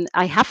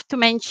 I have to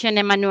mention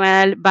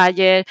Emmanuel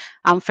Bayer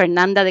and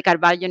Fernanda de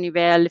Carvalho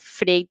Nivel,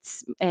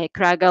 Fritz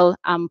Kragel,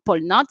 and Paul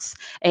Knotts.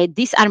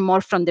 These are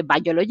more from the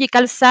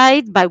biological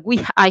side, but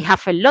I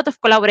have a lot of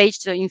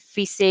collaboration in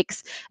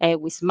physics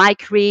with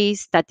Mike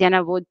Rees,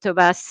 Tatiana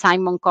Butova,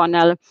 Simon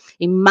Connell,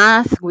 in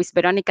math with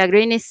Veronica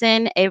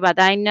Greenison, Eva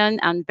Dinon,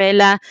 and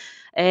Bella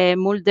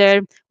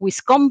Mulder,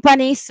 with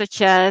companies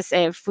such as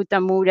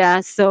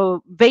Futamura.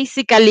 So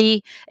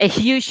basically a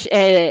huge,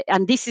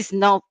 and this is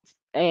not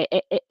a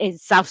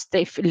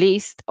exhaustive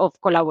list of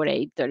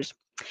collaborators.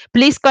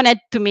 Please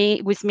connect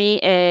with me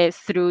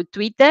through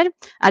Twitter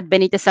at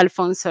Benitez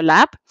Alfonso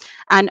Lab,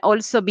 and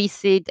also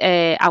visit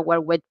our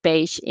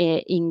webpage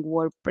in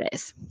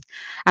WordPress.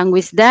 And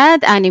with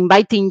that, I'm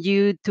inviting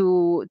you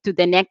to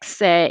the next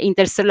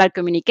intercellular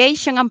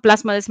communication and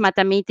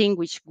plasmodesmata meeting,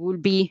 which will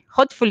be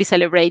hopefully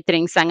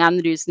celebrating St.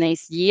 Andrews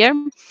next year.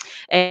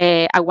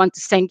 I want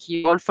to thank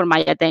you all for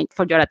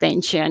your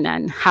attention,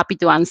 and happy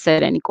to answer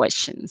any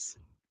questions.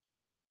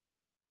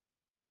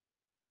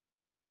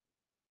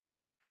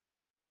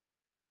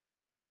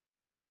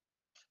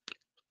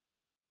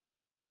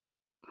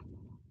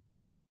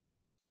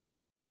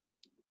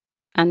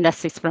 And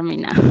that's it from me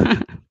now.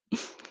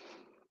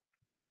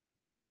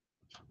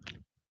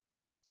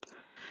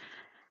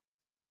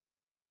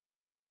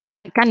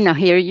 I cannot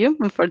hear you,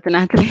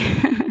 unfortunately.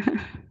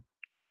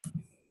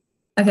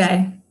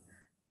 Okay.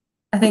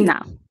 I think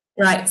now.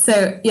 Right.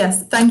 So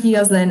yes, thank you,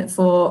 Yoselin,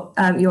 for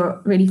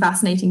your really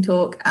fascinating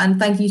talk, and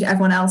thank you to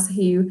everyone else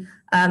who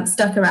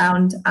stuck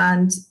around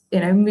and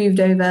moved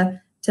over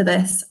to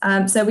this.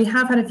 So we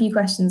have had a few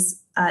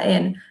questions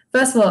in.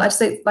 First of all, I'd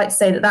just like to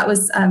say that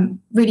was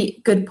really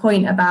good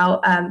point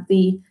about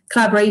the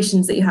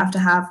collaborations that you have to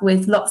have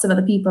with lots of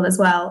other people as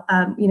well.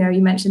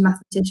 You mentioned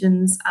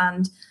mathematicians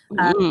and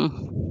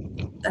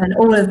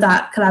all of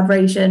that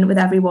collaboration with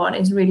everyone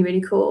is really, really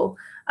cool.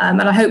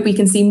 And I hope we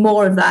can see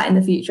more of that in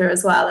the future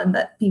as well, and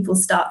that people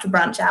start to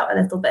branch out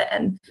a little bit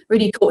and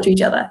really talk to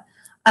each other.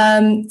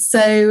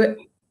 So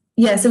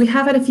we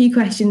have had a few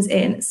questions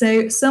in.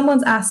 So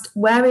someone's asked,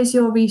 where is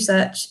your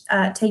research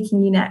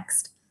taking you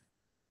next?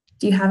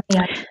 Do you have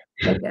any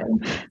idea?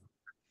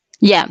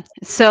 Yeah,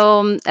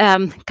 so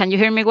can you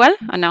hear me well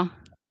or no?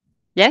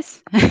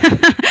 Yes?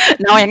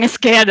 Now I'm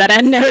scared that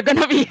I'm never going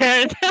to be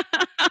heard.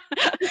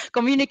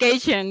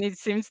 Communication, it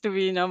seems to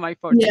be my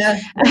forte.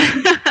 Yeah.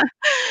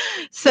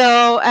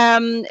 So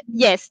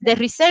yes, the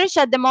research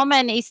at the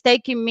moment is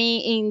taking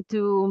me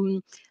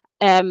into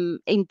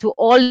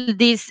all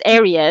these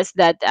areas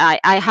that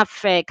I have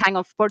kind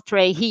of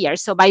portrayed here.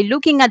 So by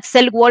looking at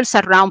cell walls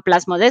around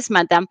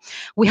plasmodesmata,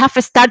 we have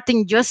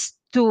starting just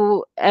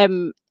to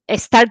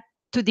start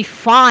to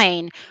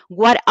define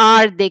what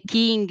are the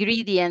key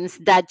ingredients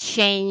that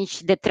change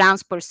the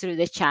transport through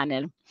the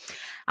channel.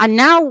 And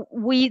now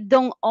we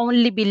don't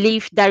only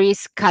believe there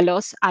is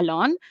callose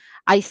alone.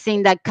 I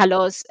think that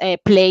callose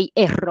play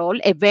a role,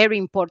 a very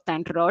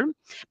important role,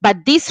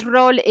 but this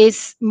role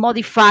is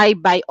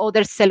modified by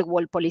other cell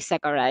wall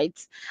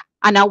polysaccharides.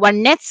 And our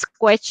next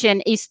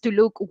question is to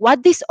look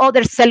what these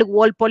other cell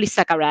wall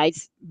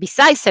polysaccharides,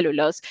 besides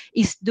cellulose,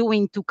 is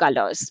doing to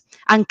callose.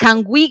 And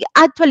can we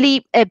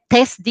actually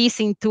test this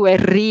into a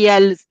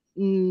real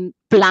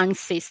plant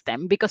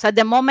system? Because at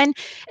the moment,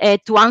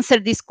 to answer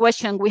this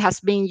question, we have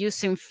been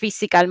using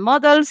physical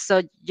models,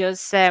 so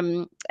just this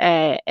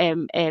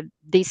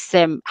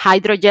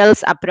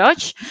hydrogels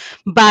approach,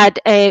 but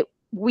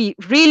we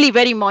really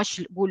very much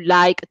would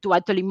like to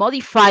actually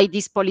modify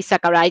these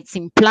polysaccharides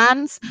in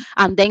plants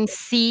and then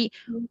see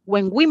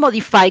when we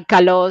modify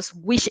callose,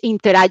 which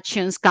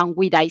interactions can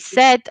we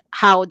dissect,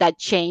 how that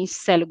changes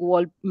cell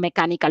wall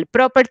mechanical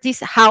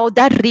properties, how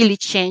that really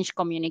change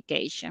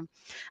communication.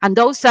 And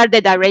those are the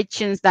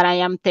directions that I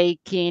am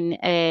taking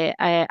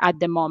at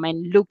the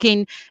moment,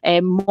 looking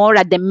more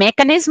at the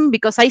mechanism,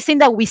 because I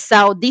think that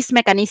without this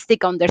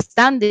mechanistic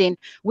understanding,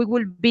 we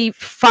will be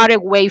far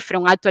away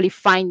from actually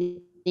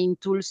finding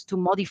tools to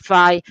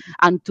modify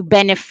and to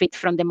benefit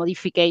from the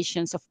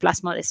modifications of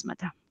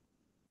plasmodesmata.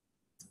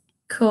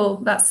 Cool.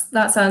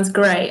 That sounds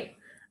great.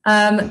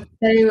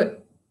 So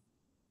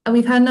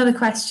we've had another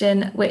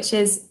question, which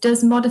is,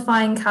 does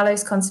modifying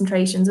callose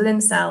concentrations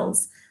within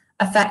cells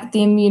affect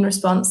the immune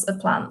response of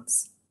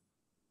plants?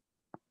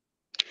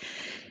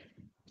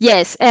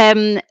 Yes,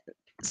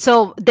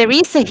 so there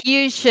is a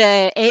huge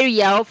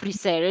area of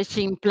research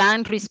in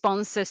plant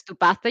responses to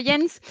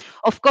pathogens.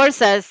 Of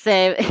course, as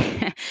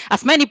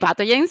as many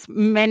pathogens,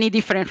 many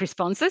different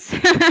responses.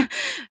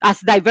 As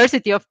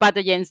diversity of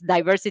pathogens,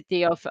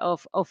 diversity of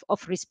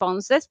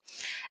responses.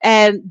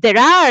 There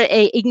are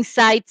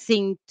insights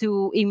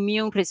into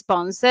immune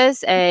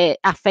responses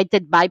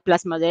affected by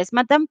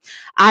plasmodesmata.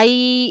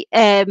 I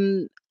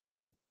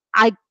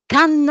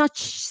cannot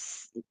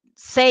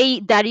say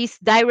that is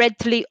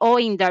directly or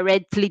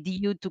indirectly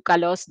due to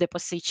callose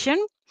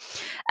deposition.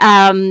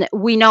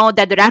 We know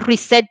that there are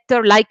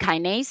receptor-like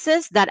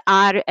kinases that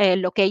are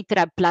located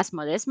at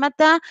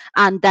plasmodesmata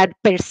and that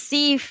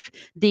perceive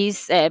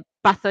these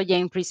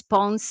pathogen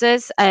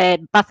responses,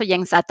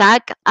 pathogens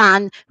attack,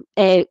 and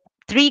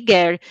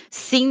trigger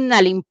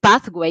signaling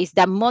pathways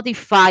that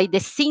modify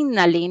the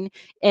signaling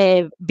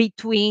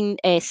between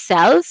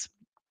cells.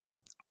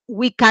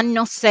 We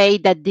cannot say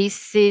that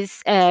this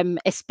is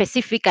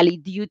specifically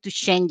due to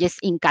changes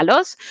in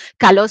callose.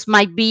 Callose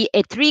might be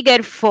a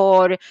trigger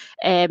for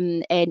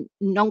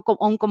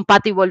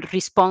uncompatible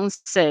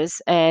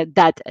responses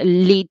that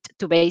lead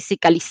to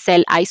basically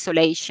cell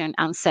isolation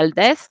and cell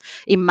death.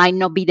 It might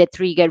not be the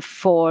trigger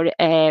for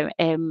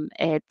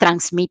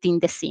transmitting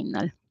the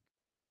signal.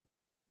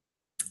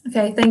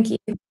 Okay, thank you.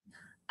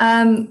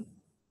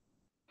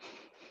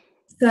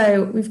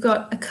 So we've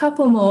got a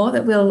couple more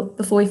that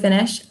before we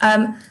finish.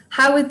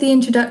 How would the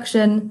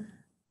introduction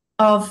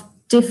of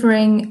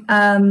differing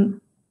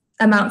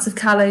amounts of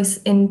callose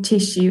in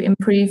tissue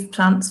improve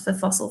plants for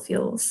fossil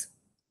fuels?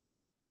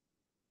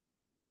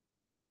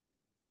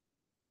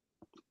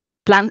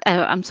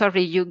 I'm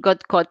sorry, you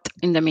got caught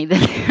in the middle.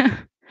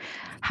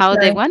 How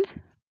they want?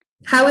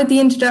 How would the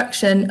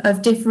introduction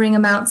of differing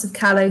amounts of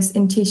callose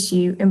in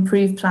tissue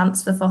improve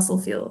plants for fossil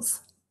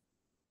fuels?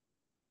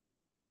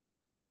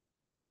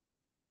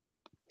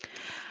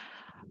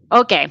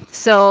 Okay,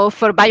 so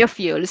for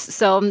biofuels,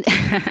 so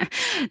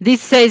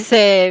this is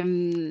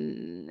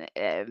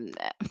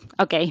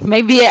okay.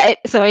 Maybe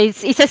so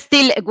it's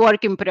still a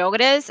work in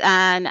progress,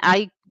 and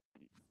I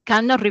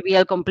cannot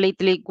reveal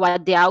completely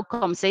what the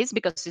outcomes is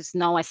because it's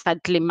not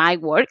exactly my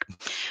work.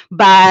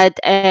 But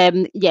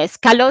yes,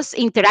 callose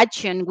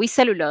interaction with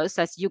cellulose,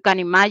 as you can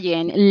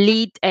imagine,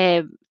 lead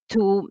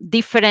to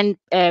different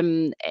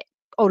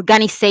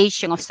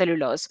organization of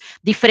cellulose,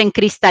 different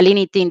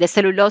crystallinity in the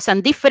cellulose,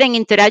 and different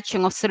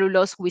interaction of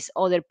cellulose with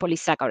other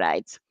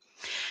polysaccharides.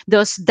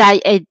 Thus,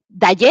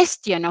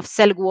 digestion of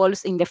cell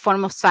walls in the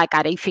form of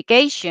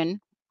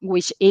saccharification,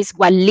 which is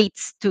what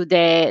leads to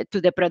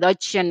the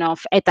production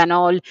of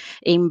ethanol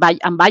and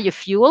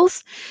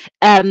biofuels,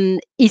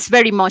 is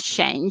very much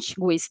changed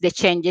with the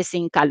changes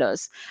in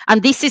callose.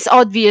 And this is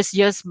obvious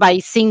just by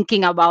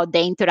thinking about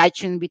the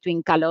interaction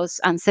between callose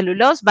and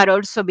cellulose, but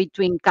also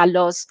between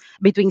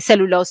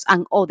cellulose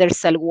and other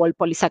cell wall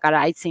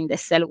polysaccharides in the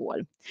cell wall.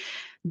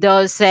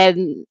 Thus,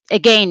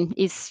 again,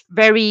 it's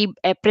very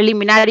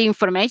preliminary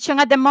information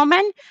at the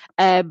moment,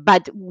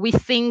 but we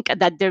think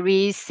that there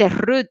is a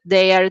route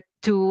there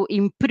to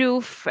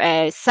improve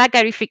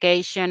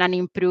saccharification and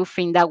improve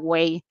in that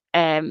way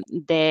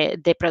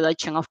the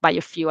production of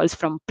biofuels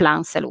from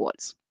plant cell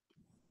walls.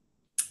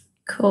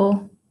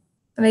 Cool.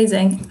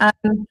 Amazing.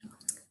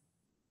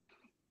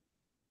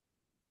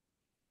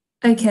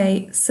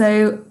 Okay,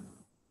 so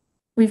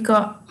we've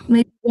got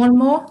maybe one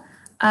more.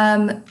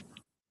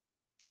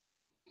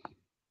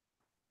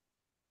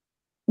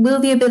 Will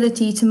the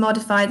ability to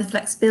modify the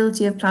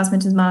flexibility of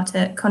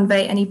plasmodesmata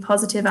convey any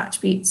positive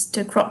attributes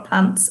to crop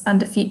plants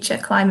under future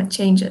climate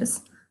changes?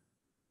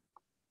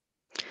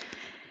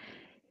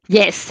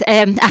 Yes,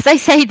 as I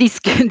say, this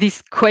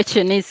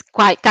question is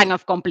quite kind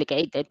of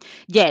complicated.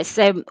 Yes,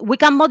 we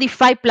can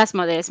modify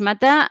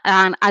plasmodesmata,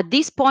 and at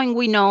this point,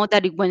 we know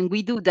that when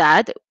we do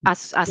that,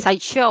 as I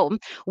show,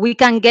 we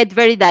can get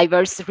very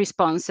diverse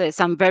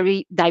responses and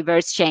very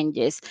diverse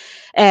changes.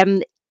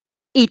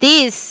 It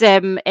is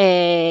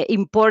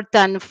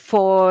important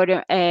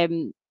for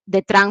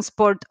the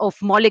transport of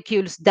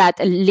molecules that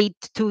lead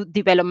to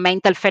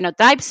developmental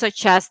phenotypes,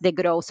 such as the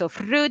growth of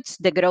roots,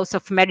 the growth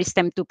of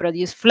meristem to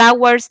produce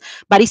flowers,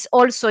 but it's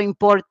also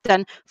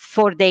important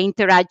for the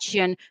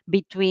interaction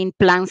between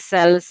plant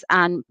cells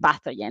and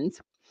pathogens.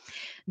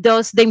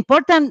 Thus, the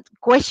important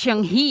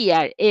question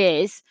here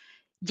is,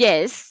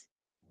 yes,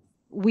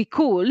 we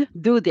could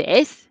do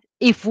this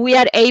if we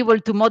are able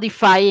to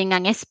modify in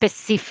a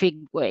specific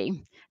way.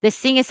 The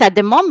thing is, at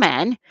the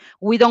moment,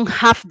 we don't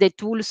have the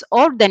tools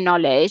or the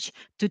knowledge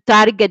to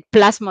target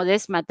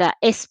plasmodesmata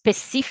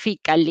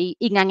specifically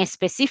in a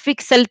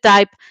specific cell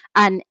type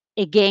and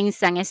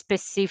against a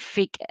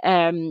specific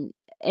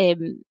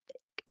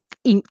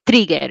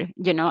trigger,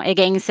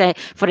 against,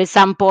 for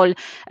example,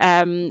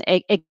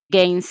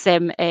 against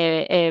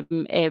a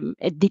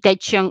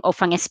detection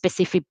of a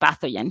specific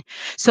pathogen.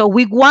 So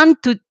we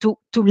want to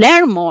to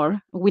learn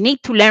more. We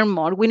need to learn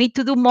more. We need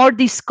to do more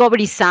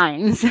discovery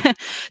science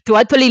to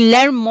actually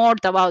learn more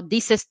about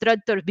these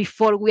structures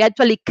before we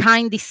actually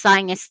can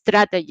design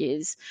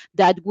strategies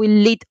that will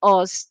lead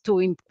us to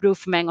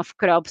improvement of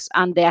crops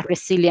and their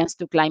resilience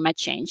to climate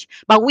change.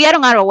 But we are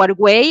on our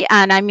way,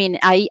 and I mean,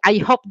 I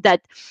hope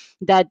that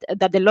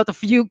a lot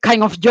of you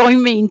kind of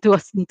join me into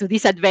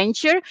this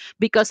adventure,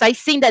 because I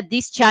think that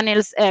these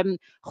channels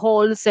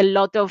holds a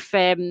lot of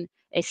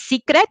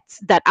secrets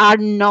that are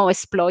not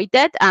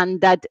exploited, and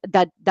that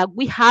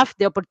we have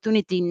the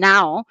opportunity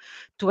now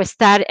to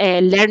start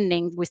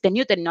learning with the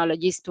new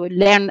technologies, to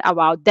learn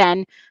about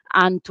them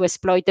and to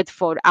exploit it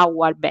for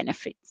our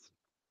benefit.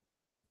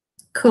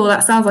 Cool.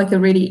 That sounds like a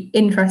really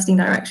interesting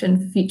direction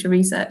for future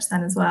research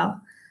then as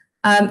well.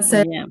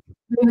 So yeah,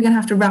 we're going to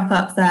have to wrap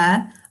up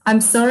there. I'm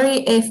sorry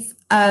if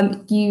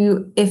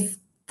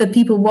the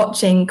people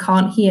watching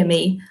can't hear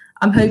me.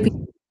 I'm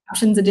hoping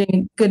captions are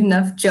doing a good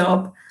enough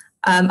job.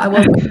 I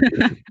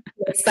wasn't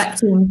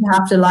expecting to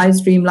have to live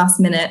stream last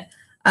minute.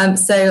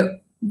 So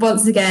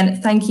once again,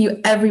 thank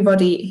you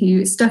everybody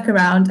who stuck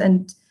around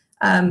and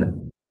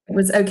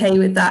was okay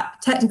with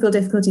that technical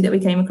difficulty that we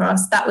came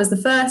across. That was the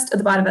first of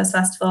the Biodiverse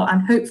Festival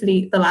and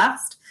hopefully the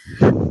last.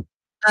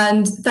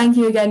 And thank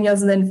you again,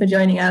 Yoselin, for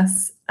joining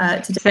us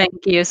today.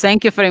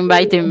 Thank you for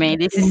inviting me.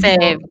 This is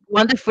a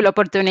wonderful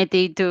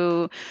opportunity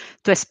to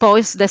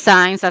expose the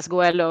science as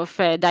well of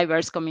a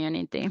diverse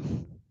community.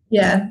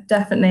 Yeah,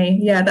 definitely.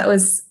 Yeah, that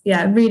was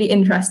really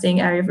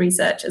interesting area of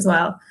research as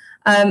well.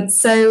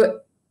 So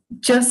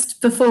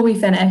just before we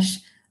finish,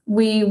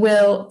 we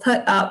will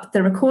put up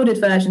the recorded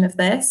version of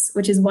this,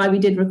 which is why we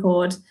did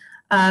record,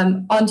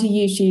 onto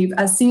YouTube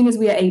as soon as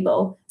we are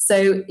able.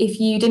 So if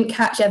you didn't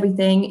catch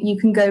everything, you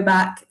can go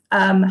back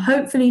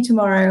hopefully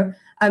tomorrow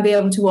and be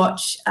able to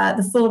watch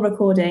the full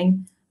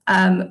recording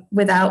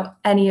without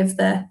any of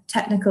the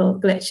technical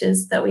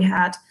glitches that we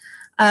had.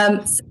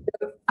 So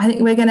I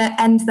think we're going to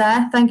end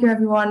there. Thank you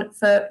everyone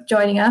for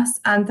joining us,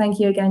 and thank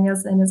you again,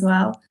 Yoselin, as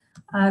well.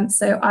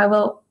 So I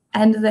will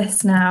end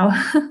this now.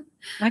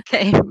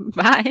 Okay,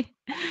 bye.